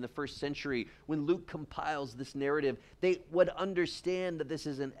time in the first century, when Luke compiles this narrative, they would understand that this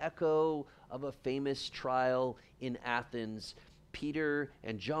is an echo of a famous trial in Athens. Peter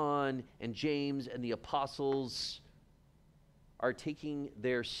and John and James and the apostles are taking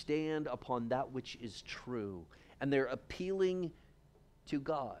their stand upon that which is true, and they're appealing to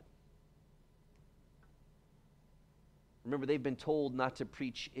God. Remember, they've been told not to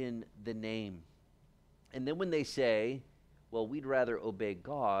preach in the name. And then when they say, well, we'd rather obey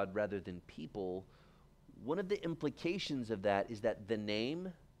God rather than people, one of the implications of that is that the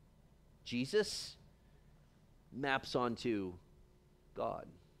name, Jesus, maps onto God.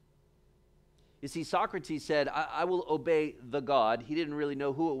 You see, Socrates said, I will obey the God. He didn't really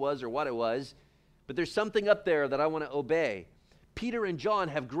know who it was or what it was, but there's something up there that I want to obey. Peter and John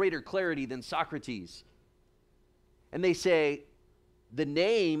have greater clarity than Socrates. And they say, the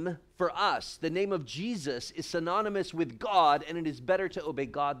name for us, the name of Jesus, is synonymous with God, and it is better to obey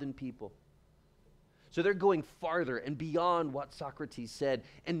God than people. So they're going farther and beyond what Socrates said,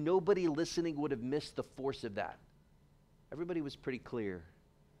 and nobody listening would have missed the force of that. Everybody was pretty clear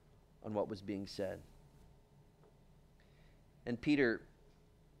on what was being said. And Peter,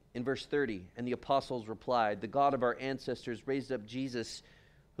 in verse 30, and the apostles replied, the God of our ancestors raised up Jesus,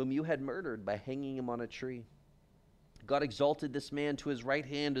 whom you had murdered by hanging him on a tree. God exalted this man to his right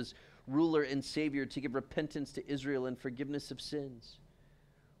hand as ruler and savior to give repentance to Israel and forgiveness of sins.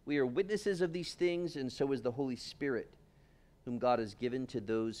 We are witnesses of these things, and so is the Holy Spirit, whom God has given to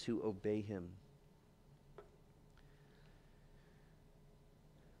those who obey him.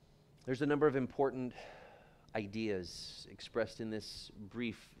 There's a number of important ideas expressed in this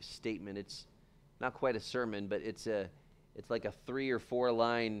brief statement. It's not quite a sermon, but it's like a 3 or 4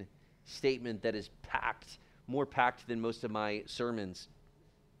 line statement that is packed, more packed than most of my sermons.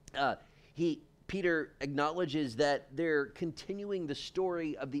 Peter acknowledges that they're continuing the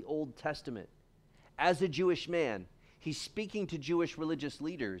story of the Old Testament. As a Jewish man, he's speaking to Jewish religious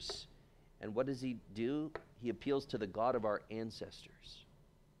leaders. And what does he do? He appeals to the God of our ancestors.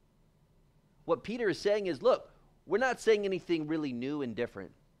 What Peter is saying is, look, we're not saying anything really new and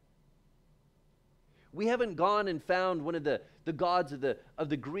different. We haven't gone and found one of the gods of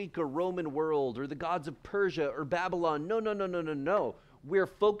the Greek or Roman world, or the gods of Persia or Babylon. No. We're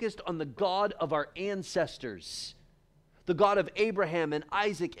focused on the God of our ancestors, the God of Abraham and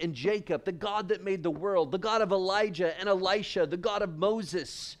Isaac and Jacob, the God that made the world, the God of Elijah and Elisha, the God of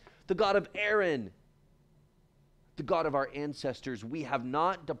Moses, the God of Aaron, the God of our ancestors. We have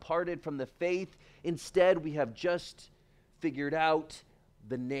not departed from the faith. Instead, we have just figured out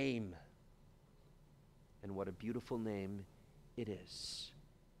the name. And what a beautiful name it is.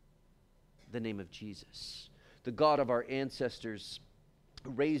 The name of Jesus. The God of our ancestors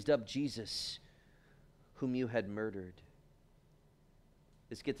raised up Jesus, whom you had murdered.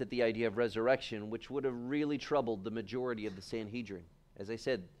 This gets at the idea of resurrection, which would have really troubled the majority of the Sanhedrin. As I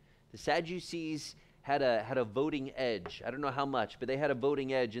said, The Sadducees had a voting edge. I don't know how much, but they had a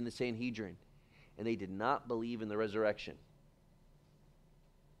voting edge in the Sanhedrin. And they did not believe in the resurrection.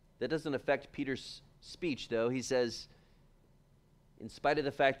 That doesn't affect Peter's speech, though. He says, in spite of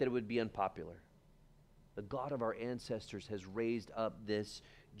the fact that it would be unpopular, the God of our ancestors has raised up this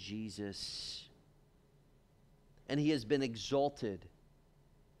Jesus. And he has been exalted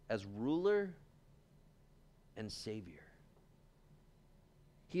as ruler and Savior.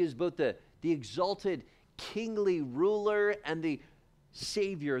 He is both the exalted kingly ruler and the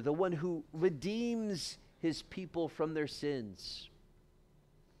Savior, the one who redeems his people from their sins.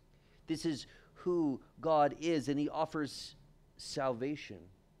 This is who God is, and he offers salvation.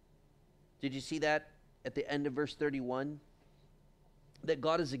 Did you see that at the end of verse 31? That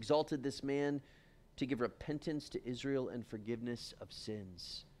God has exalted this man to give repentance to Israel and forgiveness of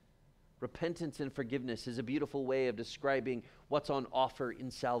sins. Repentance and forgiveness is a beautiful way of describing what's on offer in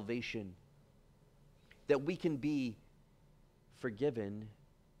salvation. That we can be forgiven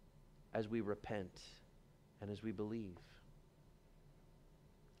as we repent and as we believe.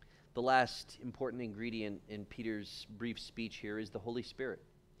 The last important ingredient in Peter's brief speech here is the Holy Spirit.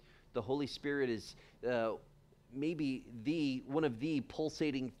 The Holy Spirit is maybe one of the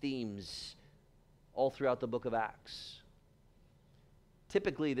pulsating themes all throughout the book of Acts.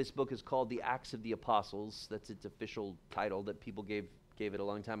 Typically, this book is called the Acts of the Apostles. That's its official title that people gave it a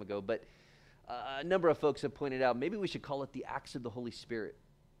long time ago. But a number of folks have pointed out maybe we should call it the Acts of the Holy Spirit,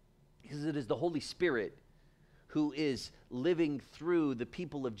 because it is the Holy Spirit who is living through the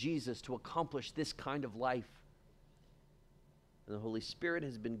people of Jesus to accomplish this kind of life. And the Holy Spirit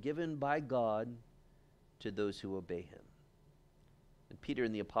has been given by God to those who obey him. And Peter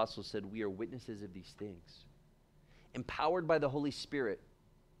and the apostles said, we are witnesses of these things. Empowered by the Holy Spirit,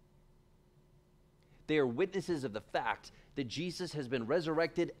 they are witnesses of the fact that Jesus has been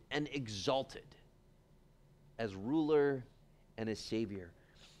resurrected and exalted as ruler and as Savior.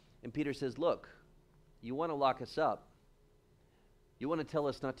 And Peter says, look, you want to lock us up. You want to tell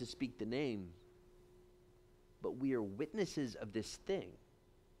us not to speak the name. But we are witnesses of this thing.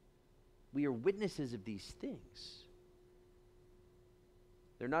 We are witnesses of these things.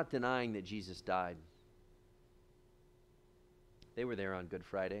 They're not denying that Jesus died. They were there on Good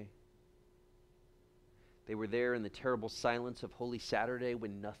Friday. They were there in the terrible silence of Holy Saturday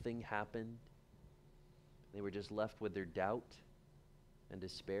when nothing happened. They were just left with their doubt and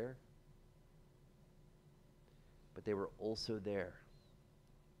despair. But they were also there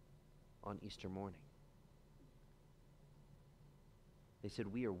on Easter morning. They said,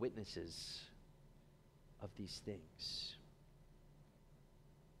 we are witnesses of these things.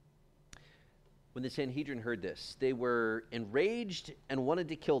 When the Sanhedrin heard this, they were enraged and wanted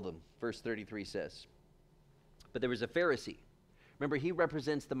to kill them, verse 33 says. But there was a Pharisee. Remember, he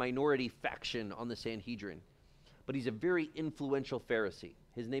represents the minority faction on the Sanhedrin. But he's a very influential Pharisee.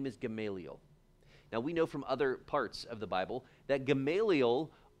 His name is Gamaliel. Now, we know from other parts of the Bible that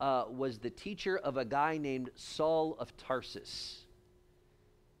Gamaliel was the teacher of a guy named Saul of Tarsus.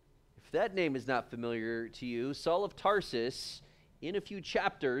 If that name is not familiar to you, Saul of Tarsus, in a few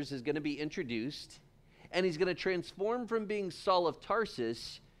chapters, is going to be introduced, and he's going to transform from being Saul of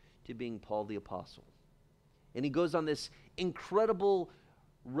Tarsus to being Paul the Apostle. And he goes on this incredible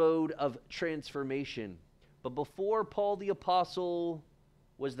road of transformation. But before Paul the Apostle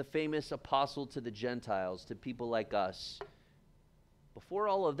was the famous apostle to the Gentiles, to people like us, before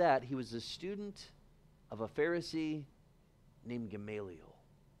all of that, he was a student of a Pharisee named Gamaliel.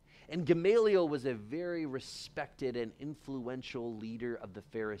 And Gamaliel was a very respected and influential leader of the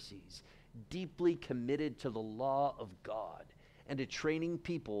Pharisees, deeply committed to the law of God and to training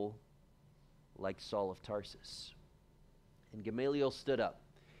people like Saul of Tarsus. And Gamaliel stood up.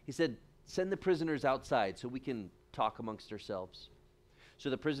 He said, send the prisoners outside so we can talk amongst ourselves. So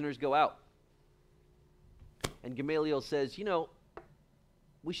the prisoners go out. And Gamaliel says,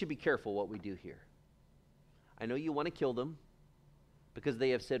 we should be careful what we do here. I know you want to kill them because they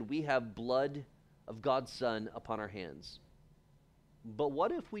have said we have blood of God's Son upon our hands. But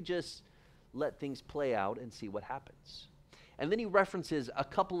what if we just let things play out and see what happens? And then he references a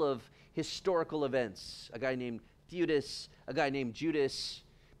couple of historical events. A guy named Theudas, a guy named Judas,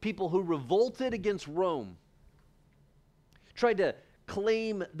 people who revolted against Rome, tried to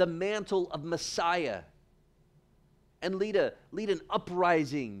claim the mantle of Messiah and lead an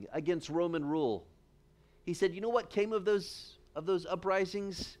uprising against Roman rule. He said, you know what came of those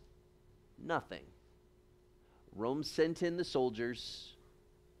uprisings? Nothing. Rome sent in the soldiers,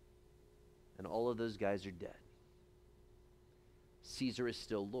 and all of those guys are dead. Caesar is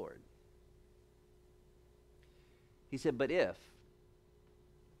still Lord. He said, but if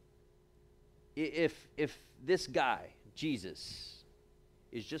if this guy, Jesus,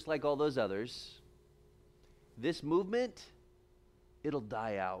 is just like all those others, this movement, it'll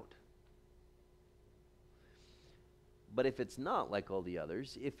die out. But if it's not like all the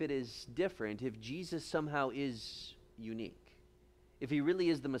others, if it is different, if Jesus somehow is unique, if he really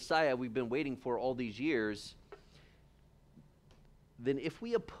is the Messiah we've been waiting for all these years, then if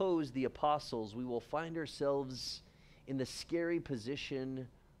we oppose the apostles, we will find ourselves in the scary position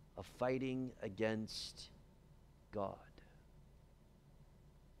of fighting against God.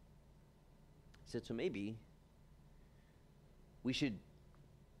 He said, so maybe we should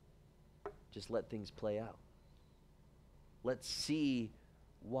just let things play out. Let's see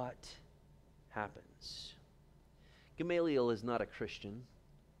what happens. Gamaliel is not a Christian.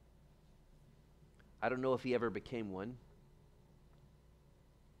 I don't know if he ever became one.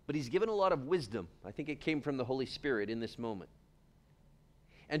 But he's given a lot of wisdom. I think it came from the Holy Spirit in this moment.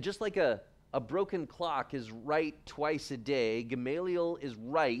 And just like a broken clock is right twice a day, Gamaliel is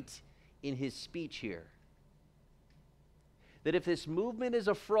right in his speech here. That if this movement is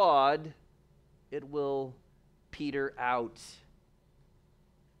a fraud, it will peter out.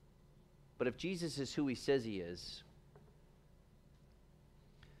 But if Jesus is who he says he is,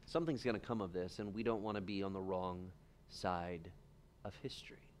 something's going to come of this, and we don't want to be on the wrong side of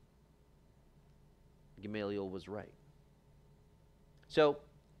history. Gamaliel was right. So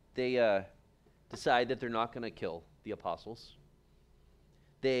they decide that they're not going to kill the apostles.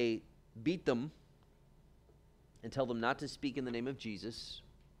 They beat them and tell them not to speak in the name of Jesus.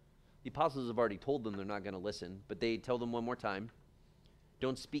 The apostles have already told them they're not going to listen, but they tell them one more time,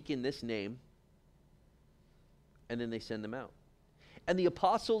 don't speak in this name, and then they send them out. And the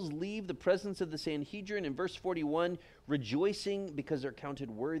apostles leave the presence of the Sanhedrin in verse 41, rejoicing because they're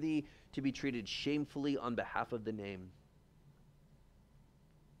counted worthy to be treated shamefully on behalf of the name.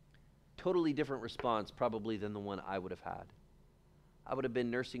 Totally different response probably than the one I would have had. I would have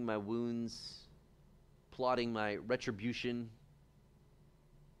been nursing my wounds, plotting my retribution,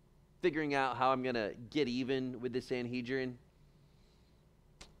 figuring out how I'm going to get even with the Sanhedrin.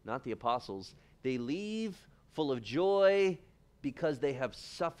 Not the apostles. They leave full of joy because they have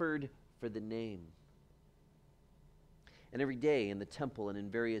suffered for the name. And every day in the temple and in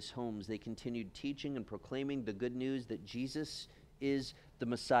various homes, they continued teaching and proclaiming the good news that Jesus is the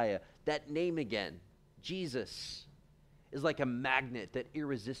Messiah. That name again, Jesus, is like a magnet that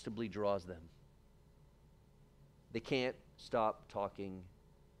irresistibly draws them. They can't stop talking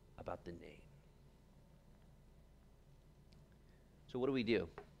about the name. So what do we do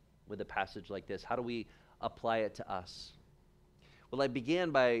with a passage like this? How do we apply it to us? Well, I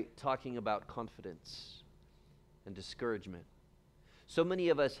began by talking about confidence and discouragement. So many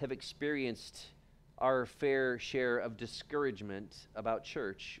of us have experienced our fair share of discouragement about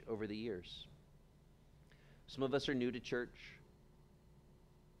church over the years. Some of us are new to church.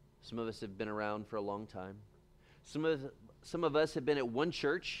 Some of us have been around for a long time. Some of us have been at one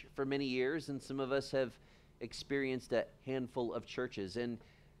church for many years, and some of us have experienced a handful of churches. And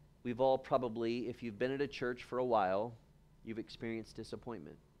we've all probably, if you've been at a church for a while, you've experienced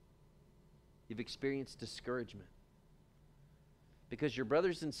disappointment. You've experienced discouragement. Because your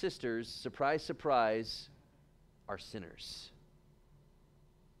brothers and sisters, surprise, surprise, are sinners.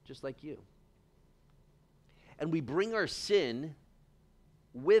 Just like you. And we bring our sin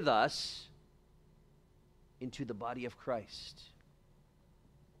with us into the body of Christ.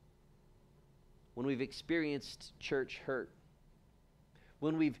 When we've experienced church hurt,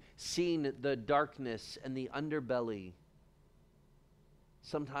 when we've seen the darkness and the underbelly,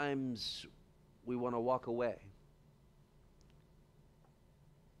 sometimes we want to walk away.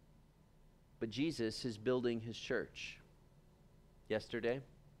 But Jesus is building his church yesterday,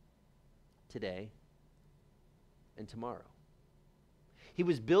 today, and tomorrow. He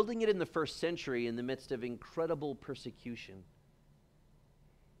was building it in the first century in the midst of incredible persecution.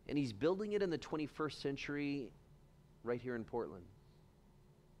 And he's building it in the 21st century right here in Portland.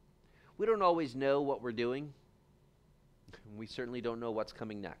 We don't always know what we're doing. We certainly don't know what's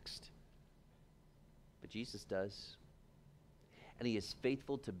coming next. But Jesus does. And he is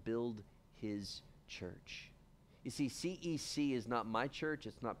faithful to build his church. You see, CEC is not my church.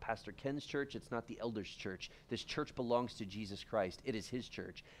 It's not Pastor Ken's church. It's not the elders' church. This church belongs to Jesus Christ. It is his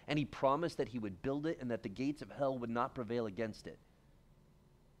church. And he promised that he would build it and that the gates of hell would not prevail against it.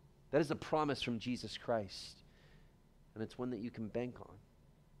 That is a promise from Jesus Christ. And it's one that you can bank on.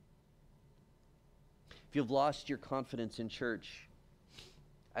 If you've lost your confidence in church,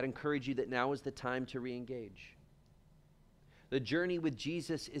 I'd encourage you that now is the time to re-engage. The journey with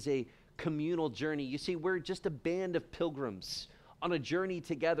Jesus is a communal journey. You see, we're just a band of pilgrims on a journey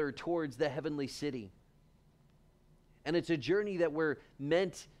together towards the heavenly city. And it's a journey that we're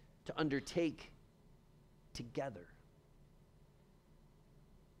meant to undertake together.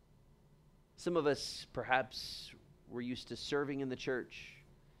 Some of us, perhaps, were used to serving in the church,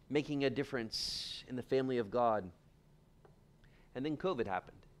 making a difference in the family of God. And then COVID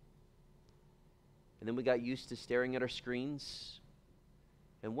happened. And then we got used to staring at our screens.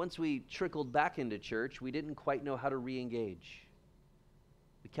 And once we trickled back into church, we didn't quite know how to re-engage.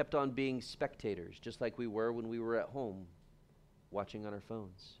 We kept on being spectators, just like we were when we were at home, watching on our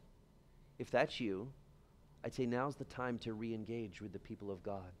phones. If that's you, I'd say now's the time to re-engage with the people of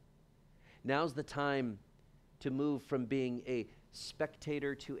God. Now's the time to move from being a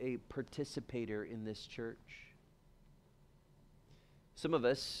spectator to a participator in this church. Some of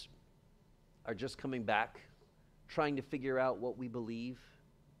us are just coming back, trying to figure out what we believe,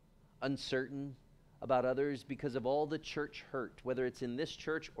 uncertain about others because of all the church hurt, whether it's in this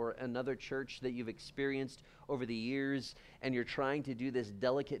church or another church that you've experienced over the years, and you're trying to do this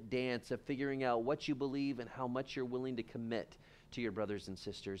delicate dance of figuring out what you believe and how much you're willing to commit to your brothers and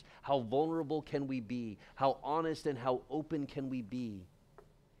sisters. How vulnerable can we be? How honest and how open can we be?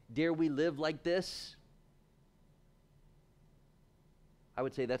 Dare we live like this? I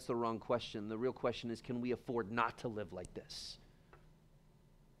would say that's the wrong question. The real question is, can we afford not to live like this?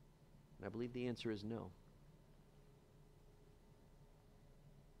 And I believe the answer is no.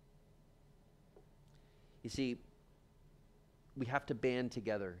 You see, we have to band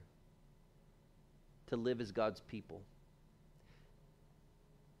together to live as God's people.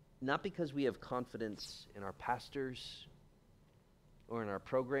 Not because we have confidence in our pastors or in our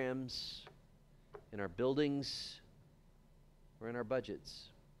programs, in our buildings, or in our budgets.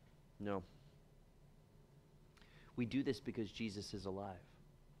 No. We do this because Jesus is alive.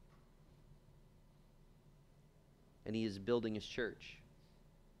 And he is building his church.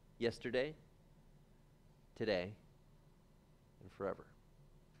 Yesterday, today, and forever.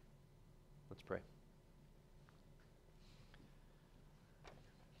 Let's pray.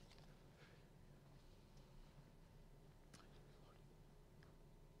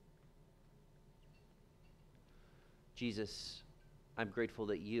 Jesus, I'm grateful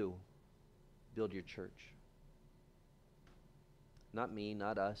that you build your church. Not me,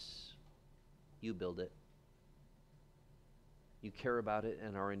 not us. You build it. You care about it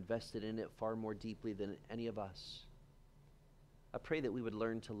and are invested in it far more deeply than any of us. I pray that we would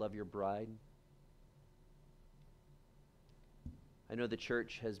learn to love your bride. I know the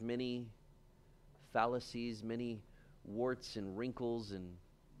church has many fallacies, many warts and wrinkles and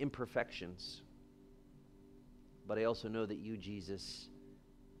imperfections. But I also know that you, Jesus,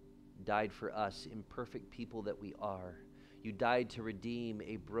 died for us, imperfect people that we are. You died to redeem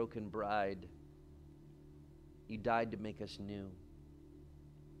a broken bride. You died to make us new.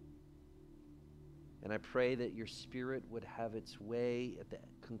 And I pray that your Spirit would have its way at the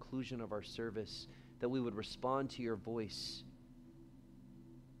conclusion of our service, that we would respond to your voice,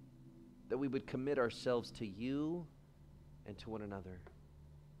 that we would commit ourselves to you and to one another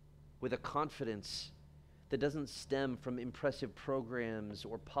with a confidence that doesn't stem from impressive programs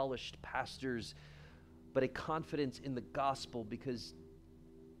or polished pastors, but a confidence in the gospel because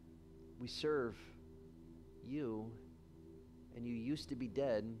we serve you, and you used to be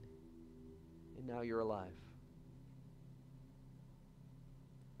dead, and now you're alive.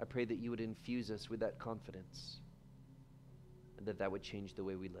 I pray that you would infuse us with that confidence, and that would change the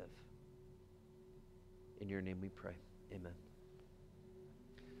way we live. In your name we pray. Amen.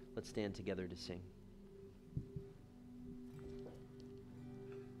 Let's stand together to sing.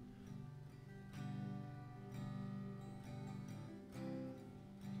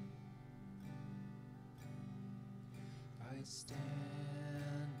 I stand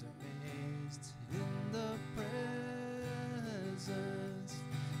amazed in the presence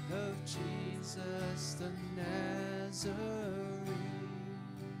of Jesus the Nazarene,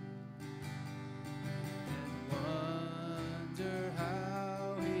 and wonder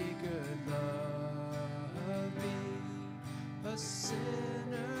how he could love me, a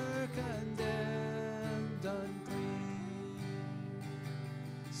sinner condemned unclean,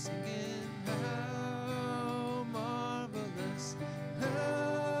 singing how marvelous,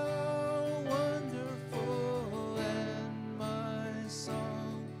 how wonderful, and my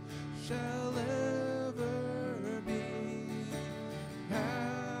song shall ever be.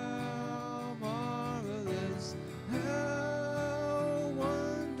 How marvelous, how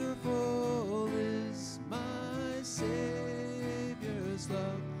wonderful is my Savior's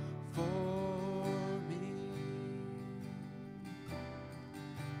love for me.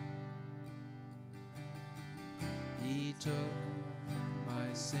 He took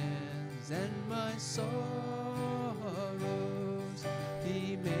sins and my sorrows.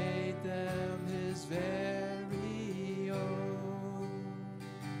 He made them his very own,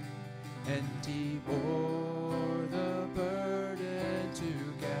 and he bore the burden to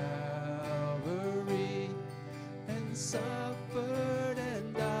Calvary and suffered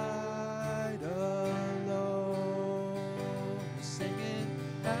and died alone, singing,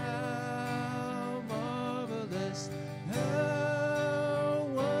 how marvelous, how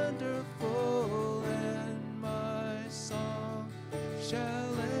wonderful, and my song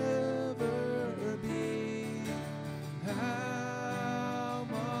shall ever be. How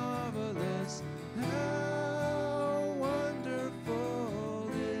marvelous, how wonderful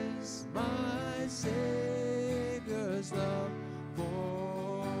is my Savior's love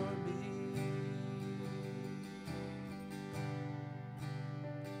for me.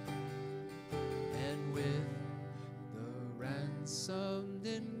 And with the ransomed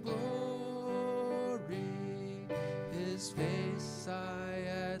in glory, his face I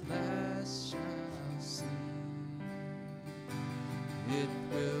at last shall see. It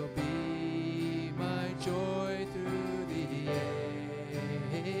will be my joy through the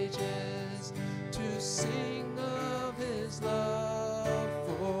ages to sing of his love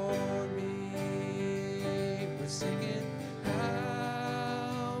for me. We're singing,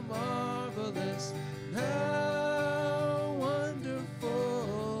 how marvelous, how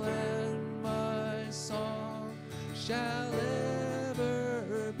wonderful, and my song shall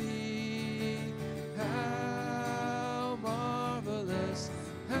ever be. How marvelous,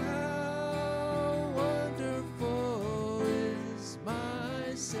 how wonderful is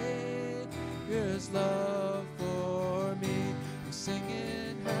my Savior's love for me. We're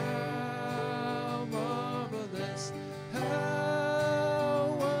singing, how marvelous,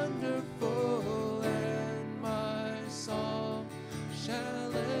 how wonderful, and my song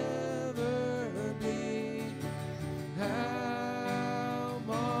shall ever be. How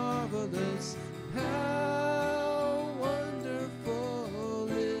marvelous, how wonderful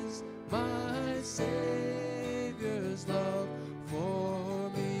is my Savior's love for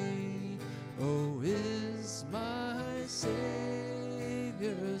me. Oh, is my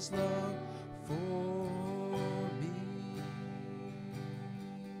Savior's love for me.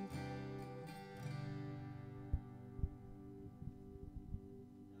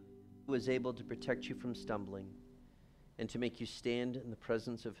 Who is able to protect you from stumbling and to make you stand in the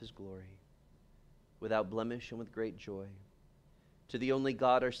presence of his glory without blemish and with great joy. To the only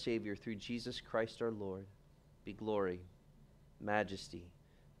God, our Savior, through Jesus Christ our Lord, be glory, majesty,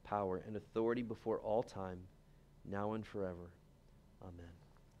 power, and authority before all time, now and forever. Amen.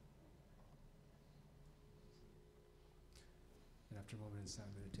 And after a moment in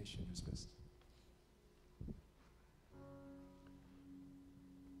silent meditation, dismissed.